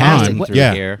some they passing time, through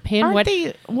yeah. here? Pan, Aren't what?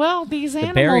 they, well, these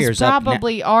animals barrier's up now.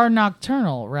 probably are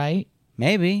nocturnal, right?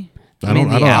 Maybe. I I mean, don't-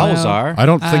 the I don't owls know. are. I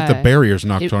don't think the barrier's It-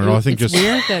 nocturnal. I think it's just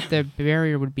weird that the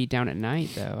barrier would be down at night,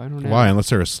 though. I don't know why, unless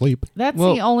they're asleep. That's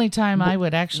Well, the only time I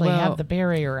would actually well, have the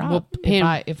barrier up well,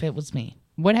 Pam- if it was me.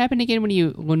 What happened again when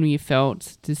you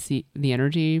felt to see the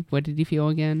energy? What did you feel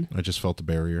again? I just felt the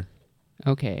barrier.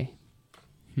 Okay.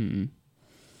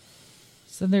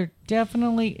 So there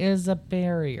definitely is a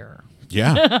barrier.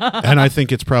 Yeah. And I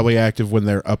think it's probably active when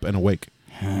they're up and awake.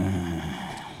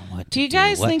 What Do you to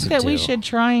guys what think to that we do. should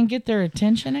try and get their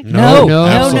attention again? No, No,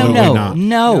 absolutely no, not.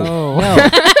 no.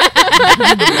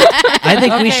 I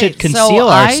think we Okay, should so conceal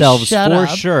I ourselves shut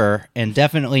for up. sure and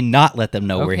definitely not let them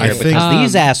know we're Okay. here I think- because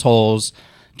these assholes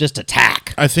just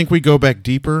attack. I think we go back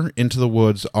deeper into the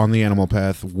woods on the animal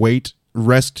path,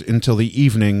 rest until the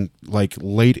evening, like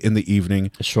late in the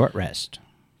evening. A short rest.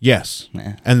 Yes.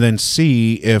 Yeah. And then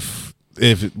see if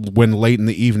when late in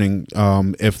the evening,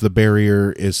 if the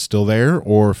barrier is still there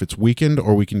or if it's weakened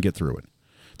or we can get through it.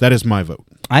 That is my vote.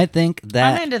 I think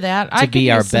that I'm into that. to I could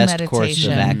be our use some best course of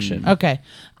meditation. action. Okay,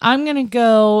 I'm gonna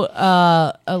go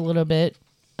a little bit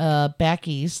back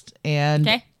east and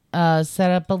Okay.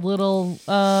 Set up a little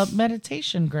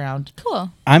meditation ground.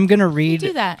 Cool. I'm gonna read.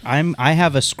 do that. I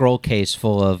have a scroll case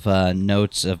full of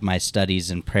notes of my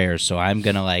studies and prayers, so I'm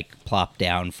gonna like plop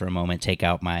down for a moment, take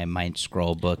out my mind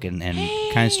scroll book, and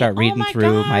kind of start reading through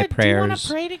my Do you want prayers. to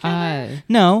pray together?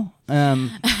 No,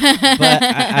 but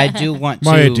I do want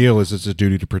My to. ideal is it's a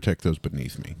duty to protect those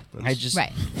beneath me. I just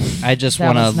Right. That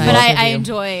want was to. nice. But Both I of you.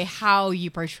 enjoy how you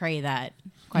portray that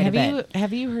quite have a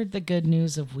bit. you heard the good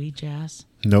news of Wee Jazz?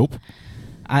 Nope.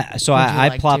 I you I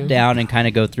like plop to? down and kind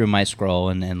of go through my scroll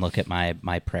and look at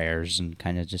my prayers and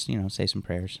kind of just say some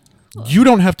prayers. You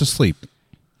don't have to sleep,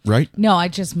 right? No, I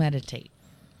just meditate.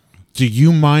 Do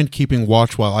you mind keeping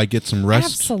watch while I get some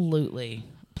rest? Absolutely.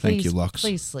 Thank Please, you, Lux.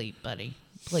 Please sleep, buddy.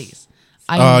 Please.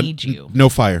 I need you. No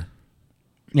fire.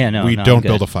 Yeah, no, we no, I'm don't good.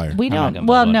 build a fire. We I'm not don't. gonna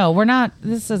Well, build one. no, we're not.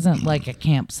 This isn't like a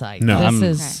campsite. No.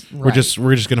 This is. We're right.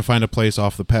 just gonna find a place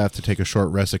off the path to take a short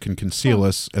rest that can conceal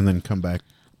us and then come back.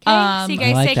 Okay, so you guys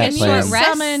I like take that a plan. short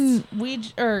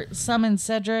Summon summon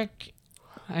Cedric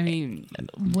I mean,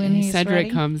 when he's Cedric ready.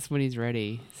 comes when he's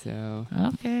ready. So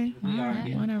Okay, all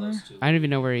right, whatever. I don't even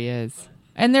know where he is.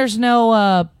 And there's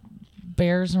no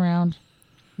bears around.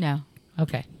 No.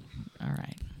 Okay, all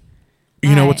right. You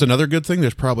know Alright. what's another good thing?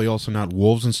 There's probably also not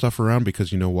wolves and stuff around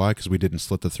because you know why? Because we didn't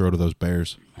slit the throat of those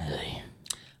bears.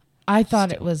 I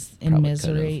thought it was in Probably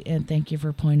misery, and thank you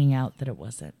for pointing out that it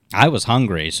wasn't. I was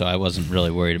hungry, so I wasn't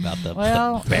really worried about the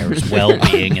Well- bear's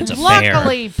well-being. It's a bear.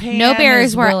 Luckily, Pan No bears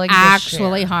is were willing to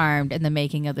actually share. harmed in the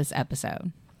making of this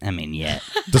episode. I mean, yet.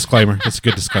 Disclaimer. That's a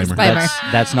good disclaimer. Disclaimer.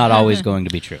 That's not always going to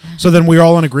be true. So then we're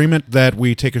all in agreement that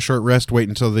we take a short rest, wait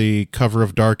until the cover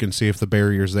of dark, and see if the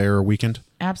barriers there are weakened.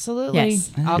 Absolutely.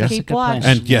 Yes. I'll Yes. keep That's a good watch.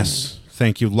 plan. And yes,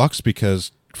 thank you, Lux,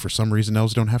 because for some reason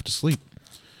elves don't have to sleep.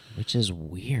 Which is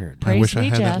weird. Praise I wish I be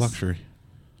had that Jess. luxury.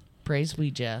 Praise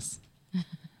we, Jess.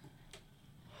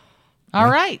 All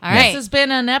right. All right. This has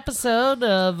been an episode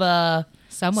of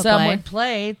Some would Some play. Would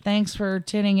Play. Thanks for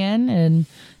tuning in and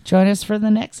join us for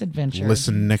the next adventure.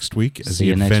 Listen next week as See the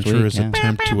you next adventurers week, yeah.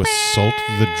 attempt to assault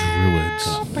the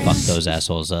druids. Fuck those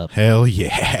assholes up. Hell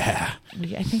yeah.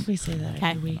 I think we say that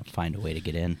Okay. every week. Find a way to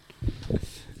get in.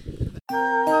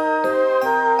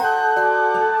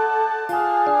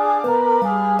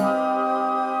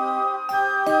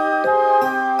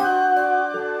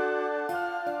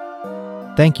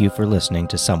 Thank you for listening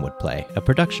to Some Would Play, a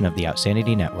production of the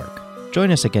Outsanity Network.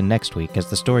 Join us again next week as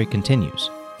the story continues.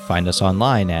 Find us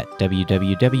online at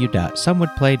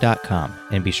www.somewouldplay.com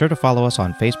and be sure to follow us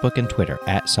on Facebook and Twitter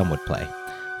at SomeWouldPlay.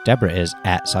 Deborah is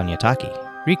at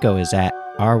Sonyataki. Rico is at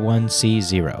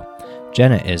R1C0.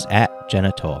 Jenna is at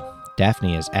Jenna Toll.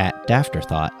 Daphne is at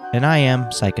Dafterthought. And I am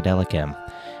Psychedelic M.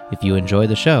 If you enjoy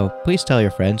the show, please tell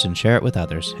your friends and share it with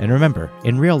others. And remember,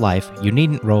 in real life, you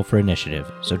needn't roll for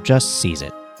initiative, so just seize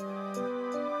it.